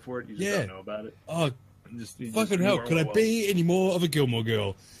dialogue for it. You just Yeah. don't know about it. oh You fucking just hell! weren't Could I well. be any more of a Gilmore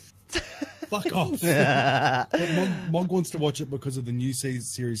Girl? Fuck off. Mog wants to watch it because of the new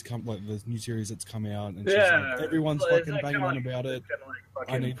series like the new series that's come out, and she's Yeah, like, everyone's Well, it's fucking like banging kinda on like- about it. it's kinda like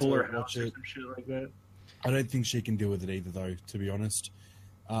I fucking need to Fuller watch House or it. some shit like that. I don't think she can deal with it either, though. To be honest,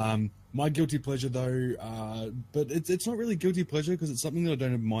 my guilty pleasure, though, but it's not really guilty pleasure because it's something that I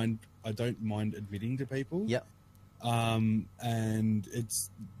don't mind. I don't mind admitting to people. Yep. And it's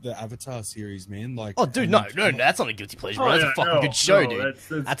the Avatar series, man. Like, Oh, dude, no, that's not a guilty pleasure, bro. Oh, That's yeah, a fucking no, good show, no, dude.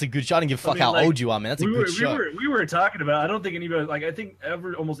 that's- That's a good show. I don't give a fuck mean, how like, old you are, man. That's a good show. We were talking about. I don't think anybody like. I think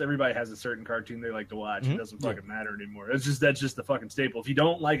almost everybody has a certain cartoon they like to watch. Mhm. It doesn't fucking matter anymore. That's just the fucking staple. If you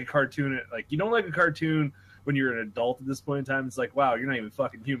don't like a cartoon, you don't like a cartoon when you're an adult at this point in time, it's like, wow, you're not even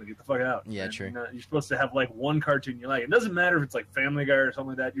fucking human. Get the fuck out. Yeah, man. true. You're supposed to have like one cartoon you like. It doesn't matter if it's like Family Guy or something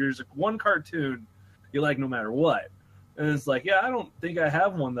like that. There's like one cartoon you like no matter what. And it's like, yeah, I don't think I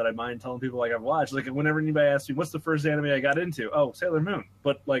have one that I mind telling people like I've watched. Like whenever anybody asks me, what's the first anime I got into? Oh, Sailor Moon.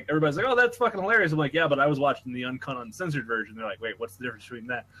 But like everybody's like, oh, that's fucking hilarious. I'm like, yeah, but I was watching the uncut, uncensored version. They're like, wait, what's the difference between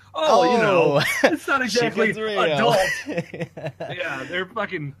that? Oh, you know, it's not exactly Chicken's real. adult. Yeah, they're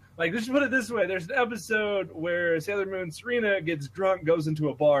fucking like. Let's put it this way: there's an episode where Sailor Moon Serena gets drunk, goes into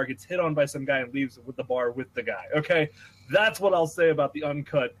a bar, gets hit on by some guy, and leaves with the bar with the guy. Okay, that's what I'll say about the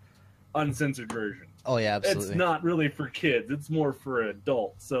uncut, uncensored version. Oh, yeah, absolutely. It's not really for kids. It's more for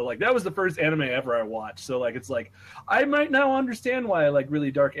adults. So like that was the first anime ever I watched. So like it's like I might now understand why I like really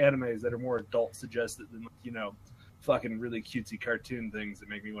dark animes that are more adult suggested than fucking really cutesy cartoon things that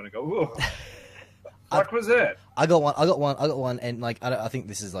make me want to go, whoa. Fuck was that? I got one, and like I think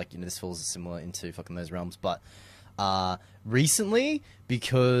this is like this falls similar into fucking those realms, but recently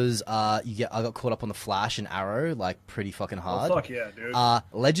because I got caught up on the Flash and Arrow like pretty fucking hard. Oh, fuck yeah, dude.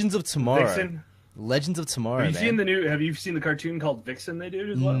 Legends of Tomorrow. Vixen. Legends of Tomorrow. Have you seen the cartoon called Vixen they did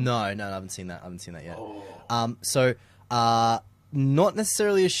as well? No, I haven't seen that. I haven't seen that yet. Oh. So not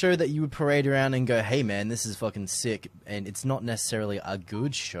necessarily a show that you would parade around and go, "Hey, man, this is fucking sick," and it's not necessarily a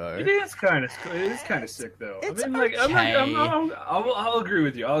good show. It is kind of sick though. It's I mean, like, okay. I'll agree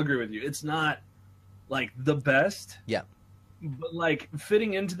with you. It's not like the best. Yeah. But like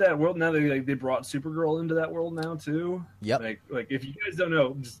fitting into that world now, they brought Supergirl into that world now too. Yep. Like if you guys don't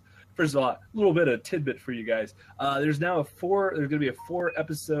know, just first of all, a little bit of tidbit for you guys. There's now there's going to be a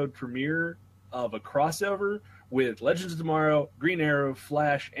 4-episode premiere of a crossover with Legends of Tomorrow, Green Arrow,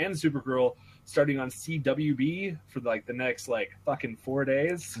 Flash, and Supergirl starting on CWB for like the next like fucking 4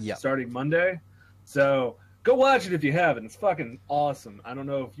 days, Yep. starting Monday. So go watch it if you haven't. It's fucking awesome. I don't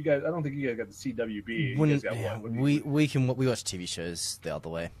know if you guys. I don't think you guys got the CWB. You guys got what? we watch TV shows the other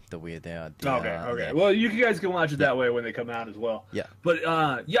way. Okay. Well, you guys can watch it that way when they come out as well. Yeah. But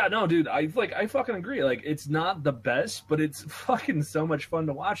yeah, no, dude, I fucking agree. Like, it's not the best, but it's fucking so much fun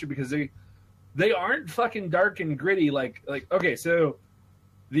to watch it because they aren't fucking dark and gritty. Like okay, so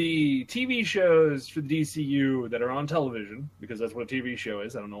the TV shows for the DCU that are on television, because that's what a TV show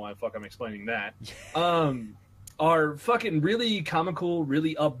is. I don't know why the fuck I'm explaining that. Are fucking really comical,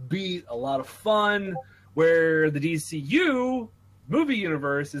 really upbeat, a lot of fun. Where the DCU movie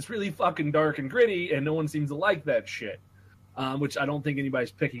universe is really fucking dark and gritty, and no one seems to like that shit, which I don't think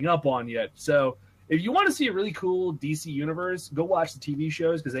anybody's picking up on yet. So if you want to see a really cool DC universe, go watch the TV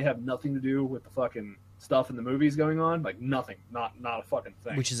shows because they have nothing to do with the fucking stuff in the movies going on. Like nothing, not a fucking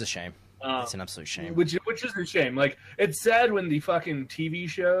thing. Which is a shame. It's an absolute shame. Which is a shame. Like it's sad when the fucking TV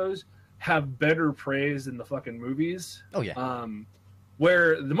shows have better praise than the fucking movies. Oh yeah.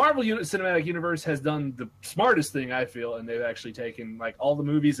 Where the Marvel Cinematic Universe has done the smartest thing, I feel, and they've actually taken like all the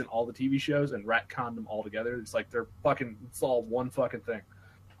movies and all the TV shows and retconned them all together. It's like it's all one fucking thing.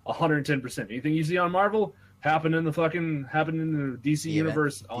 110%. Anything you see on Marvel happened in the DC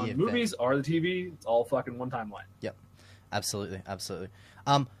universe on movies or the TV. It's all fucking one timeline. Yep, absolutely.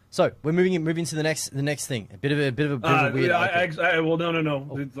 So we're moving to the next thing. A bit of a weird. No.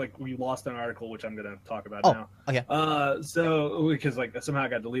 It's like we lost an article which I'm going to talk about now. Okay. So because like somehow it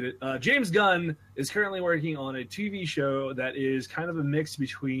got deleted. James Gunn is currently working on a TV show that is kind of a mix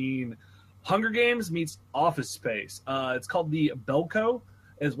between Hunger Games meets Office Space. It's called the Belko,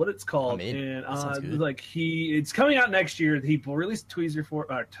 is what it's called, and it's coming out next year. He released Tweezer for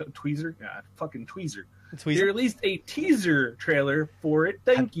Tweezer. They released a teaser trailer for it.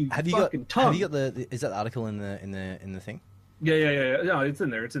 Have you got the? Is that the article in the thing? Yeah. No, it's in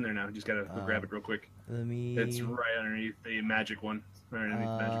there. It's in there now. Just gotta grab it real quick. It's right underneath the magic one.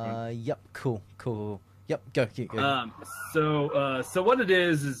 Yep. Cool. Yep. Go. Keep going. So what it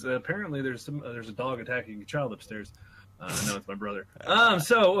is apparently there's a dog attacking a child upstairs. No, it's my brother.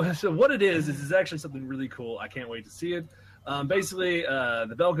 So what it is actually something really cool. I can't wait to see it. Basically,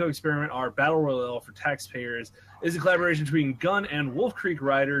 the Belko Experiment, our battle royale for taxpayers, is a collaboration between Gunn and Wolf Creek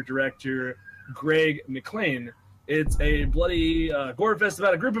writer-director Greg McLean. It's a bloody gore fest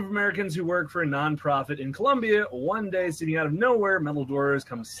about a group of Americans who work for a nonprofit in Colombia. One day, sitting out of nowhere, metal doors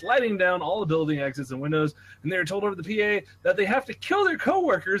come sliding down all the building exits and windows, and they are told over the PA that they have to kill their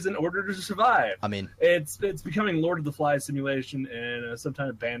coworkers in order to survive. It's becoming Lord of the Flies simulation and some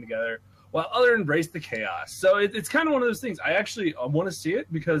kind of band together, while others embrace the chaos. So it's kind of one of those things. I want to see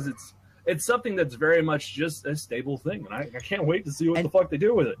it because it's something that's very much just a stable thing, and I can't wait to see what the fuck they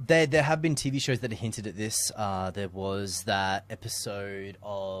do with it. There have been TV shows that hinted at this. There was that episode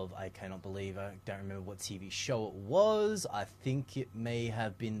of, I don't remember what TV show it was. I think it may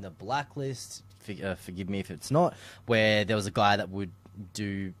have been The Blacklist. Forgive me if it's not. Where there was a guy that would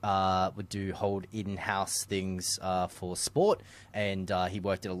hold in-house things for sport, and he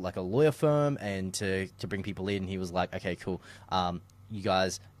worked at a lawyer firm, and to bring people in, he was like, okay, cool, you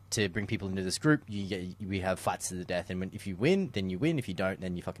guys, to bring people into this group, we have fights to the death, and if you win, then you win. If you don't,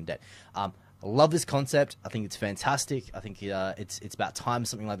 then you're fucking dead. I love this concept. I think it's fantastic. I think it's about time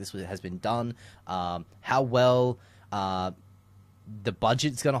something like this has been done. How well the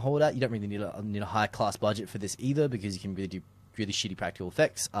budget's going to hold out. You don't really need a high class budget for this either, because you can really do really shitty practical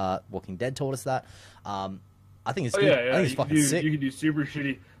effects. Walking Dead taught us that. I think it's good. Yeah. I think it's fucking sick. You can do super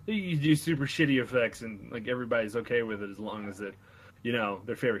shitty. You can do super shitty effects, and like everybody's okay with it as long as their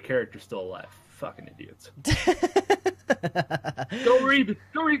favorite character's still alive. Fucking idiots. Go read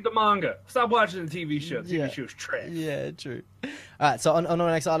the manga. Stop watching the TV show. The TV show's trash. Yeah, true. All right, so on our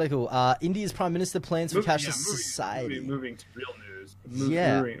next article, India's Prime Minister plans for cashless society. Moving to real news.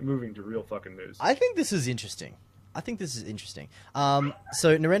 Moving to real fucking news. I think this is interesting.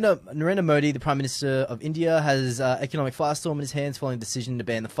 So Narendra Modi, the Prime Minister of India, has economic firestorm in his hands following a decision to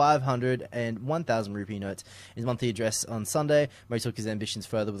ban the 500 and 1,000 rupee notes. In his monthly address on Sunday, Modi took his ambitions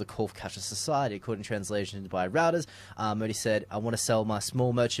further with a call for cashless society. According to translations by Reuters, Modi said, "I want to sell my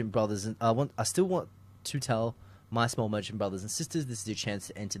small merchant brothers, and I still want to tell my small merchant brothers and sisters, this is your chance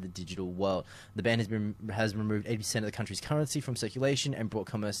to enter the digital world." The ban has removed 80% of the country's currency from circulation and brought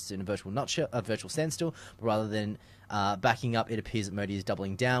commerce in a virtual standstill. But rather than backing up, it appears that Modi is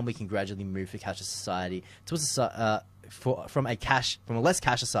doubling down. We can gradually move for cashless society from a less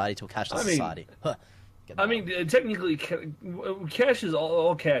cash society to a cashless society. Technically, cash is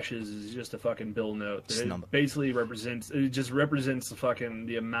all cash is just a fucking bill note. It basically represents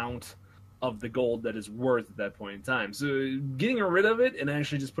the amount of the gold that is worth at that point in time. So getting rid of it and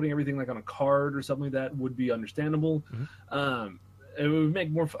actually just putting everything like on a card or something like that would be understandable. Mm-hmm. It would make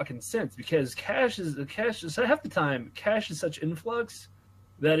more fucking sense, because cash is half the time cash is such influx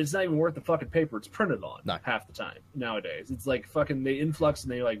that it's not even worth the fucking paper it's printed on. Half the time nowadays. It's like fucking they influx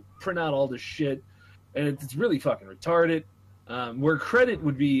and they like print out all this shit, and it's really fucking retarded. Where credit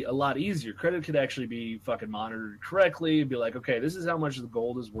would be a lot easier. Credit could actually be fucking monitored correctly and be like, okay, this is how much the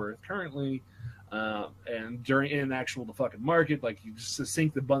gold is worth currently, and in the fucking market, like you just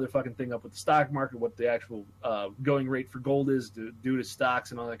sync the motherfucking thing up with the stock market, what the actual going rate for gold is due to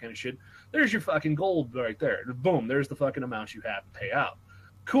stocks and all that kind of shit. There's your fucking gold right there. Boom, there's the fucking amount you have to pay out.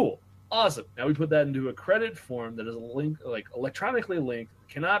 Cool, awesome. Now we put that into a credit form that is electronically linked,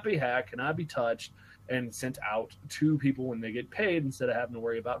 cannot be hacked, cannot be touched, and sent out to people when they get paid instead of having to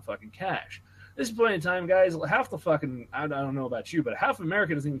worry about fucking cash. This point in time, guys, half the fucking, I don't know about you, but half of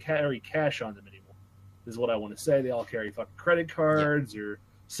America doesn't even carry cash on them anymore, is what I want to say. They all carry fucking credit cards or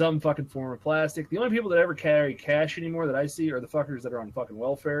some fucking form of plastic. The only people that ever carry cash anymore that I see are the fuckers that are on fucking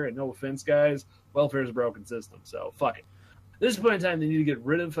welfare. And no offense, guys, welfare is a broken system, so fuck it. At this point in time, they need to get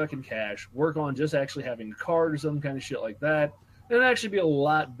rid of fucking cash, work on just actually having a card or some kind of shit like that, and actually be a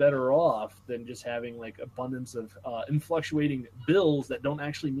lot better off than just having like abundance of influctuating bills that don't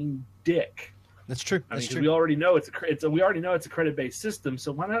actually mean dick. That's true. I mean, we already know it's a credit-based system,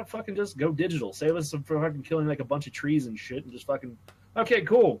 so why not fucking just go digital? Save us from fucking killing like a bunch of trees and shit, and just fucking okay,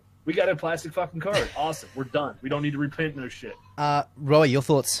 cool. We got a plastic fucking card. Awesome. We're done. We don't need to reprint no shit. Roy, your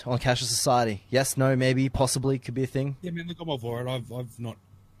thoughts on cashless society? Yes, no, maybe, possibly, could be a thing. Yeah, man, look, I'm all for it. I've not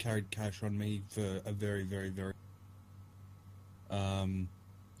carried cash on me for a very, very, very.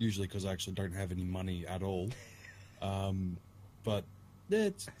 Usually because I actually don't have any money at all. But yeah,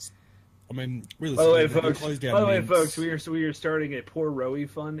 I mean, really. By the way, folks, we are starting a Poor Rowie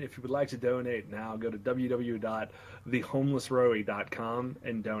Fund. If you would like to donate now, go to www.thehomelessrowie.com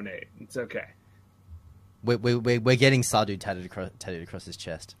and donate. It's okay. We're getting Sardu tattooed across his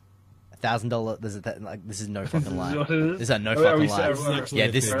chest. $1,000. This is no fucking lie. This is no fucking lie. Yeah,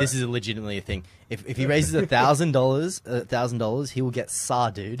 this is legitimately a thing. If he raises $1,000, he will get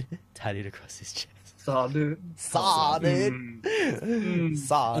Sardu tattooed across his chest. Saw, dude. And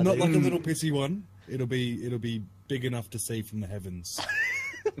not like a little pissy one. It'll be big enough to see from the heavens.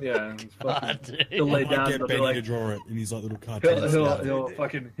 Yeah, he'll lay down. Get Benny to draw it in his like little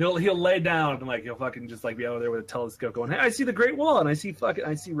cartoon. He'll lay down and like he'll fucking just like be over there with a telescope going, hey, I see the Great Wall and I see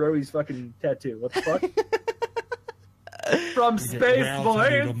Rowie's fucking tattoo. What the fuck? From space,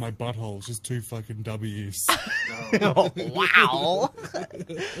 boys. On my butthole, just 2 fucking W's. Oh, wow.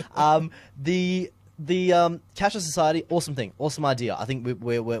 The cashless society, awesome thing, awesome idea. I think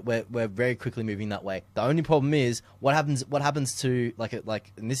we're very quickly moving that way. The only problem is what happens to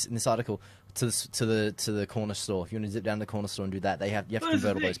like in this article to the corner store. If you want to zip down to the corner store and do that, you have to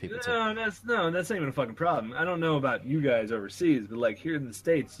convert all those people too. That's not even a fucking problem. I don't know about you guys overseas, but like here in the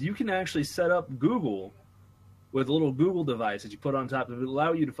States, you can actually set up Google with a little Google device that you put on top of it,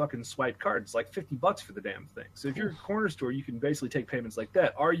 allow you to fucking swipe cards, like $50 for the damn thing. So if you're a corner store, you can basically take payments like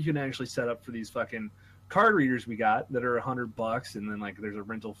that, or you can actually set up for these fucking card readers we got that are $100, and then like there's a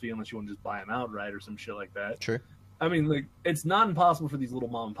rental fee unless you want to just buy them outright or some shit like that. True. I mean, like it's not impossible for these little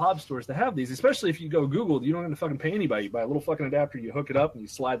mom and pop stores to have these, especially if you go Google. You don't have to fucking pay anybody. You buy a little fucking adapter, you hook it up, and you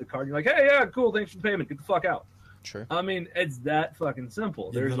slide the card. And you're like, hey, yeah, cool, thanks for the payment. Get the fuck out. True. I mean, it's that fucking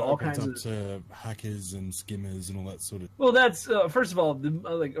simple. There's all kinds of hackers and skimmers and all that sort of. Well, that's first of all, the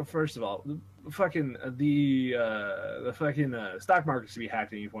fucking stock market should be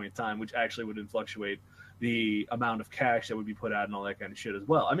hacked at any point in time, which actually would fluctuate the amount of cash that would be put out and all that kind of shit as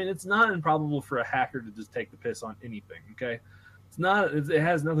well. I mean, it's not improbable for a hacker to just take the piss on anything. Okay, it's not. It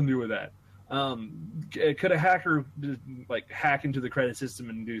has nothing to do with that. Could a hacker just, like hack into the credit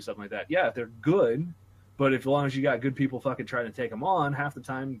system and do something like that? Yeah, if they're good. But as long as you got good people fucking trying to take them on, half the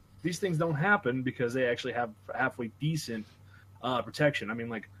time these things don't happen because they actually have halfway decent protection. I mean,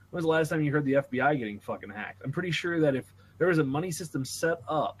 like, when was the last time you heard the FBI getting fucking hacked? I'm pretty sure that if there was a money system set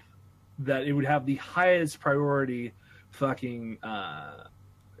up, that it would have the highest priority fucking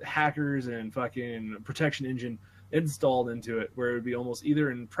hackers and fucking protection engine installed into it, where it would be almost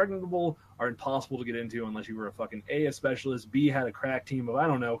either impregnable or impossible to get into unless you were a fucking A specialist, B had a crack team of, I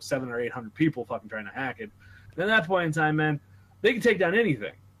don't know, 700 or 800 people fucking trying to hack it. And at that point in time, man, they can take down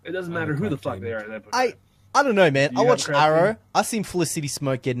anything. It doesn't matter who the fuck they are at that point. I don't know, man. I watched Arrow. I seen Felicity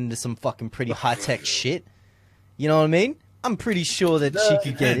Smoke get into some fucking pretty high-tech shit. You know what I mean? I'm pretty sure that she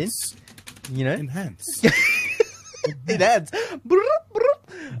could get in. You know? Enhance. Enhance.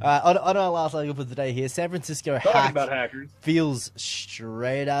 On our last article for today here, San Francisco hack about hackers feels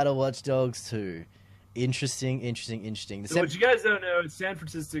straight out of Watch Dogs 2. Interesting. So what you guys don't know is San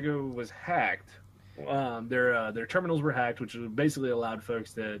Francisco was hacked. Their terminals were hacked, which basically allowed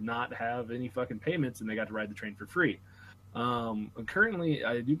folks to not have any fucking payments, and they got to ride the train for free. Currently,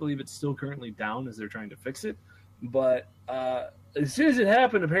 I do believe it's still currently down as they're trying to fix it. But as soon as it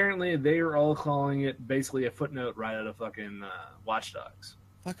happened, apparently they were all calling it basically a footnote right out of fucking Watch Dogs.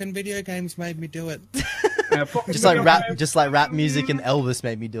 Fucking video games made me do it. Yeah, just like rap music and Elvis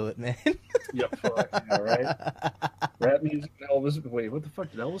made me do it, man. Yep, yeah, right. Rap music and Elvis. Wait, what the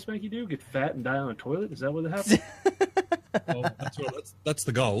fuck did Elvis make you do? Get fat and die on a toilet? Is that what happened? Well, that's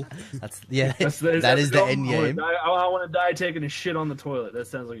the goal. That is the end game. I want to die taking a shit on the toilet. That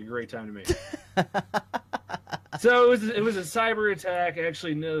sounds like a great time to me. So it was a cyber attack.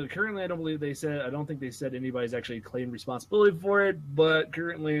 Actually, no. Currently, I don't think they said anybody's actually claimed responsibility for it. But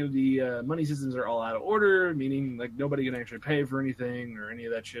currently, the money systems are all out of order, meaning like nobody can actually pay for anything or any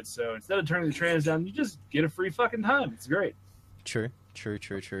of that shit. So instead of turning the trans down, you just get a free fucking time. It's great. True. True.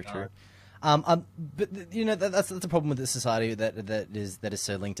 But you know that's the problem with the society that is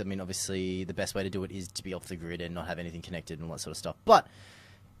so linked. I mean, obviously, the best way to do it is to be off the grid and not have anything connected and all that sort of stuff. But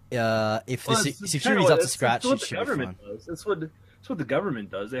if the security's up to scratch, it should be fine. That's what the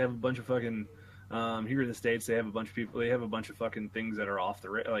government does. They have a bunch of fucking here in the States. They have a bunch of people. They have a bunch of fucking things that are off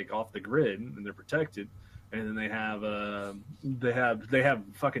the grid, and they're protected. And then they have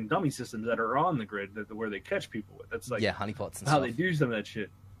fucking dummy systems that are on the grid where they catch people with. That's like honeypots and how stuff. they do some of that shit.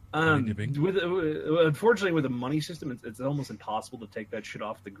 Unfortunately, with a money system, it's almost impossible to take that shit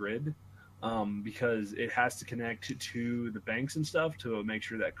off the grid because it has to connect to the banks and stuff to make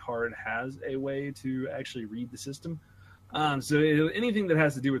sure that card has a way to actually read the system. So anything that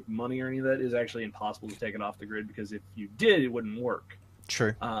has to do with money or any of that is actually impossible to take it off the grid because if you did, it wouldn't work.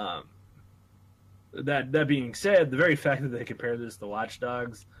 True. That being said, the very fact that they compare this to Watch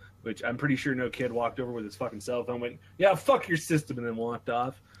Dogs, which I'm pretty sure no kid walked over with his fucking cell phone, went, "Yeah, fuck your system," and then walked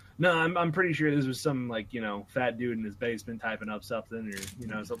off. No, I'm pretty sure this was some fat dude in his basement typing up something or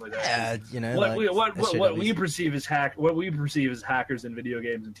something like that. What we perceive as hackers in video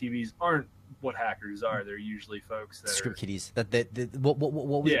games and TVs aren't what hackers are. They're usually folks that script kiddies. What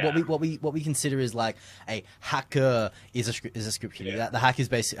we consider is like a hacker is a script kiddie. The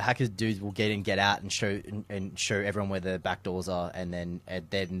hackers dudes will get in, get out, and show everyone where the back doors are, and then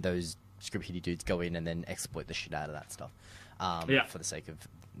those script kiddie dudes go in and then exploit the shit out of that stuff. For the sake of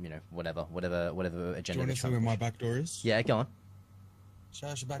whatever agenda. Do you want to see where my back door is? Yeah, go on. Show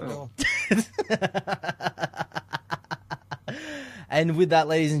us your back door. And with that,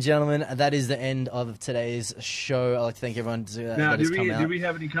 ladies and gentlemen, that is the end of today's show. I'd like to thank everyone that has come out. Do we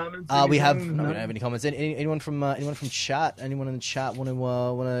have any comments? We don't have any comments. Anyone from chat? Anyone in the chat want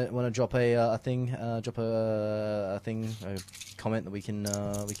to drop a thing? Drop a thing, a comment that we can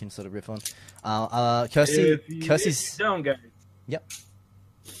sort of riff on. Kirsty, if you don't, guys. Yep.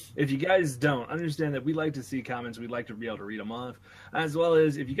 If you guys don't, understand that we like to see comments. We'd like to be able to read them off. As well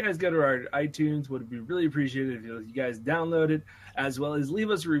as if you guys go to our iTunes, would be really appreciated if you guys download it. As well as leave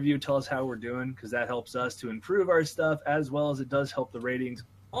us a review. Tell us how we're doing because that helps us to improve our stuff. As well as it does help the ratings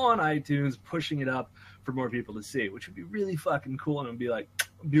on iTunes, pushing it up for more people to see, which would be really fucking cool. And it would be like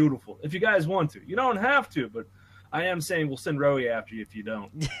beautiful. If you guys want to. You don't have to, but I am saying we'll send Rowie after you if you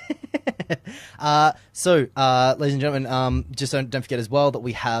don't. Ladies and gentlemen, just don't forget as well that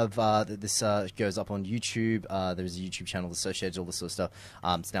we have this goes up on YouTube. There's a YouTube channel associated, all this sort of stuff.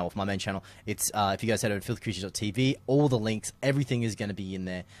 It's now off my main channel. It's if you guys head over to filthycreatures.tv, all the links, everything is going to be in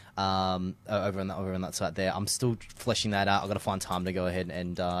there over on that site there. I'm still fleshing that out. I've got to find time to go ahead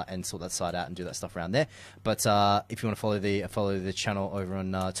and sort that site out and do that stuff around there. But if you want to follow the channel over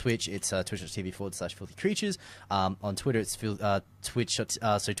on Twitch, it's twitch.tv/filthycreatures. On Twitter, it's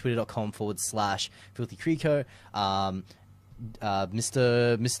twitter.com/filthycreco.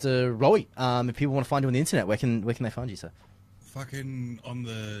 Mr. Rowie, if people want to find you on the internet, where can they find you, sir? Fucking on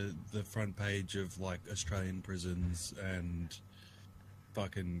the front page of like Australian prisons and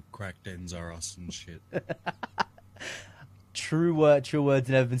fucking crack dens are us and shit. True words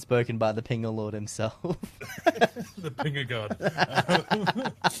never been spoken by the Pinger Lord himself. The Pinger God.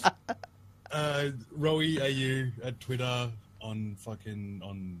 Rowie AU at Twitter, on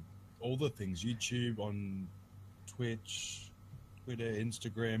all the things, YouTube, on Twitch, Twitter,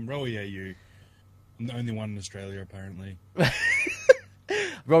 Instagram, Rowie AU. I'm the only one in Australia, apparently.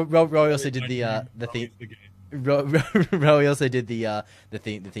 Rowie also did the theme. Rowie also did the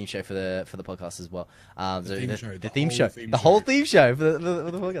theme show for the podcast as well. The whole theme show for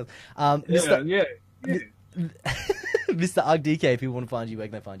the podcast. Mr. UgDK, if people want to find you, where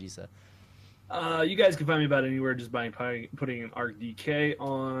can they find you, sir? You guys can find me about anywhere just by putting in ArcDK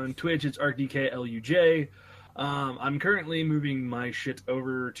on Twitch. It's ArcDKLUJ. I'm currently moving my shit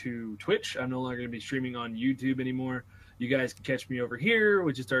over to Twitch. I'm no longer going to be streaming on YouTube anymore. You guys can catch me over here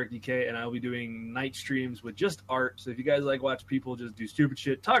with just ArcDK, and I'll be doing night streams with just art. So if you guys like watch people just do stupid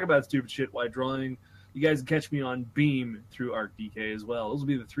shit, talk about stupid shit while drawing, you guys can catch me on Beam through ArcDK as well. Those will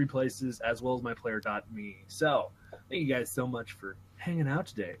be the three places, as well as my player.me. So thank you guys so much for hanging out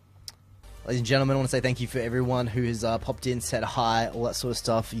today. Ladies and gentlemen, I want to say thank you for everyone who has popped in, said hi, all that sort of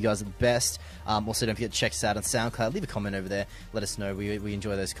stuff. You guys are the best. Also, don't forget to check us out on SoundCloud. Leave a comment over there. Let us know. We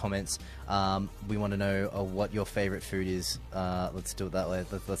enjoy those comments. We want to know what your favorite food is. Let's do it that way.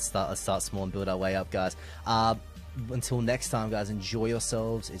 Let's start small and build our way up, guys. Until next time, guys, enjoy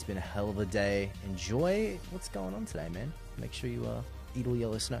yourselves. It's been a hell of a day. Enjoy what's going on today, man. Make sure you eat all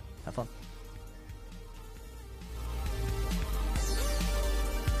yellow snow. Have fun.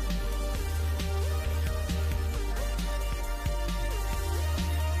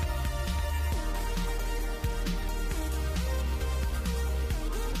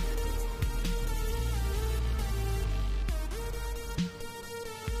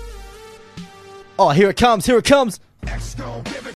 Oh, here it comes. Here it comes. X gon' give